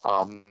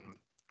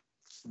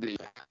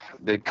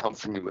 They'd come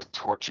for me with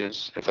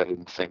torches if I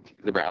didn't think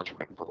the Browns were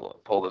going to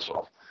pull this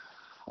off.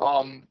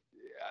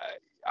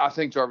 I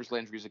think Jarvis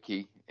Landry is a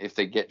key. If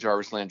they get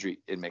Jarvis Landry,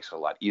 it makes it a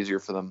lot easier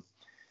for them.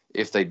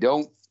 If they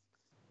don't,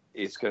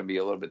 it's going to be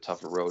a little bit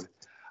tougher road.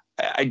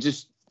 I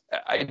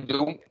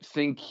don't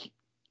think,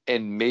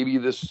 and maybe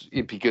this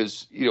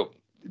because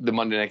the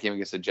Monday night game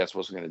against the Jets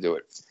wasn't going to do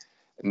it.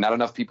 Not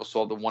enough people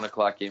saw the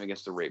 1:00 game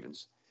against the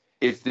Ravens.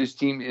 If they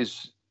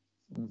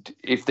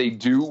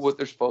do what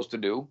they're supposed to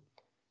do,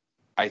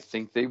 I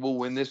think they will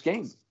win this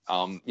game.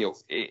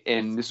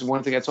 And this is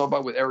one thing I talked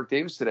about with Eric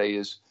Davis today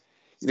is,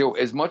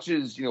 as much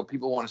as,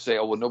 people want to say,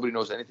 oh, well, nobody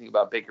knows anything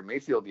about Baker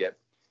Mayfield yet.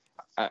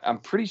 I'm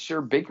pretty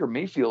sure Baker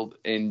Mayfield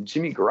and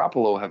Jimmy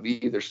Garoppolo have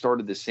either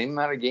started the same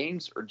amount of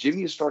games or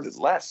Jimmy has started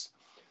less.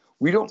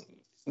 We don't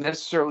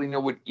necessarily know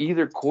what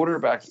either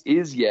quarterback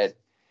is yet.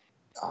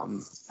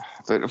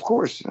 But of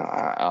course,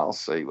 I'll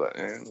say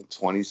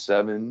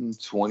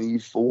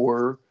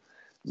 27-24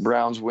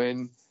 Browns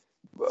win.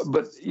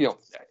 But,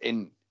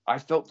 and I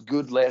felt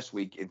good last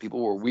week, and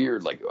people were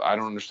weird. Like, I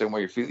don't understand why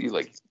you're feeling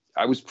like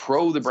I was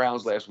pro the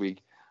Browns last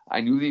week.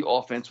 I knew the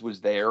offense was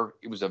there.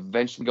 It was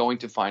eventually going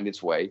to find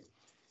its way.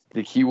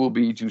 The key will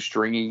be to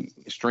string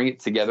it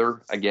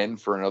together again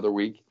for another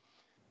week.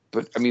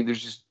 But, I mean,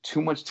 there's just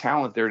too much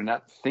talent there to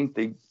not think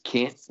they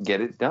can't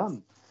get it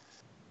done.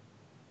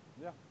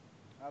 Yeah,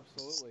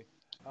 absolutely.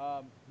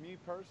 Me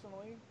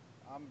personally,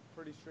 I'm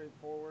pretty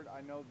straightforward.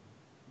 I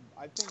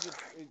think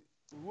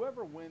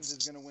whoever wins is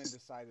going to win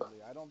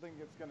decidedly. I don't think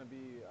it's going to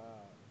be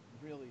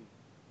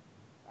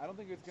I don't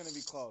think it's going to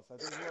be close. I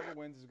think whoever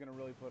wins is going to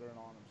really put it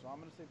on them. So I'm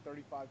going to say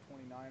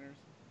 35-29ers.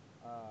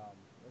 I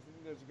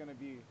think there's going to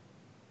be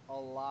a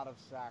lot of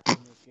sacks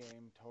in this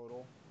game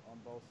total on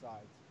both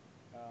sides.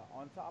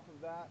 On top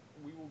of that,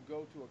 we will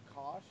go to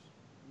Akash.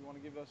 You want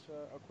to give us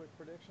a quick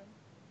prediction?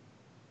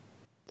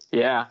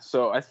 Yeah,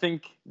 so I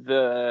think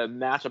the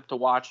matchup to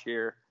watch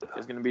here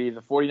is going to be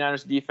the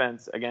 49ers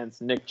defense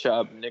against Nick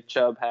Chubb. Nick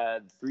Chubb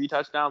had 3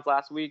 touchdowns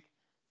last week.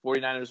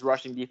 49ers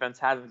rushing defense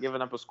hasn't given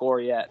up a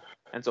score yet.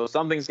 And so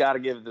something's got to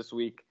give this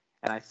week.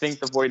 And I think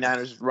the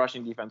 49ers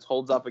rushing defense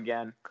holds up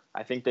again.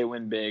 I think they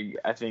win big.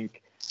 I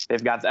think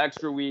they've got the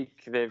extra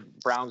week.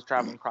 Browns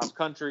traveling cross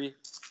country.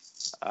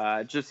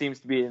 It just seems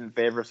to be in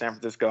favor of San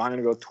Francisco. I'm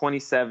going to go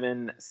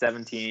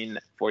 27-17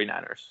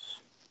 49ers.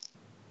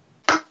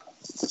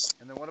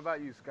 And then what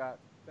about you, Scott?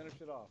 Finish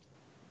it off.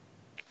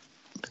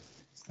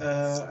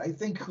 I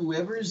think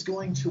whoever is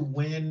going to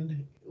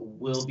win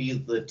will be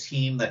the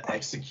team that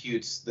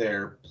executes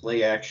their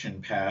play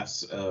action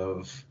pass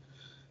of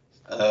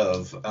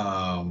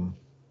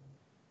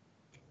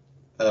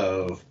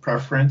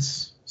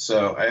preference.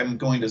 So I'm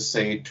going to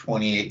say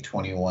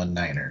 28-21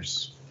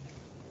 Niners.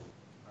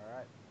 All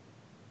right.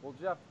 Well,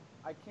 Jeff,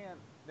 I can't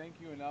thank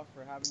you enough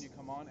for having you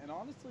come on. And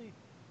honestly,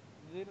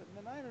 the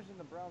Niners and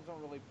the Browns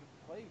don't really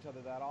play each other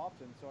that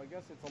often, so I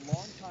guess it's a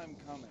long time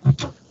coming.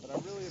 But I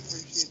really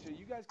appreciate you.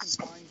 You guys can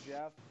find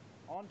Jeff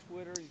on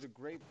Twitter. He's a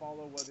great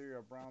follow, whether you're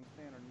a Browns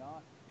fan or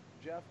not.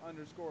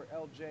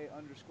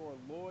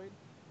 Jeff_LJ_Lloyd.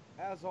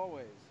 As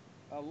always,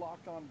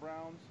 Locked On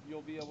Browns,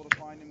 you'll be able to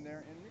find him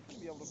there, and you're going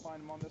to be able to find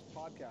him on this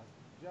podcast.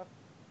 Jeff,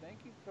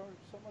 thank you so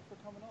much for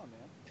coming on,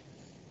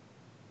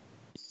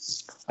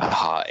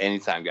 man.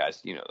 Anytime,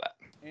 guys. You know that.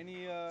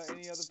 Any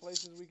other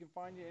places we can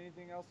find you?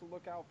 Anything else to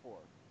look out for?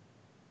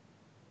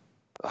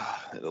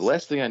 The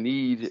last thing I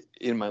need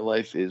in my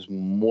life is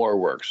more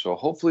work. So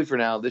hopefully for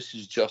now, this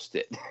is just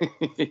it. Well,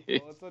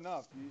 it's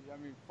enough.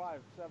 5-7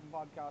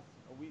 podcasts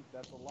a week,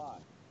 that's a lot.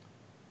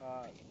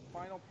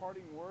 Final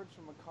parting words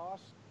from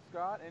Akash.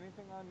 Scott,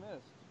 anything I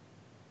missed?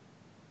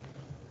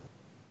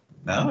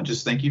 No,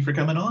 just thank you for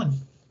coming on.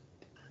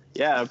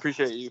 Yeah, I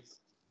appreciate you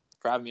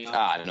for having me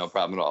on. No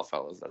problem at all,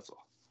 fellas. That's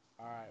all.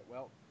 All right.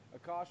 Well,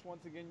 Akash,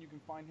 once again, you can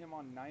find him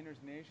on Niners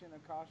Nation.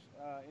 Akash,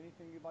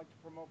 anything you'd like to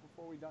promote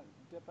before we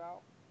dip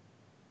out?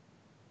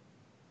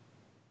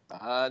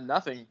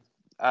 Nothing.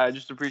 I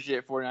just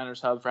appreciate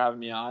 49ers Hub for having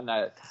me on.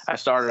 I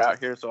started out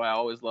here, so I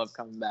always love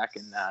coming back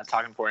and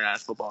talking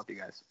 49ers football with you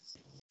guys.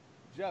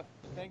 Jeff,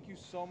 thank you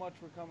so much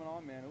for coming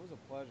on, man. It was a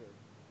pleasure.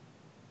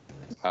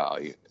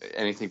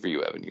 Anything for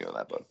you, Evan. You know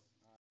that, bud.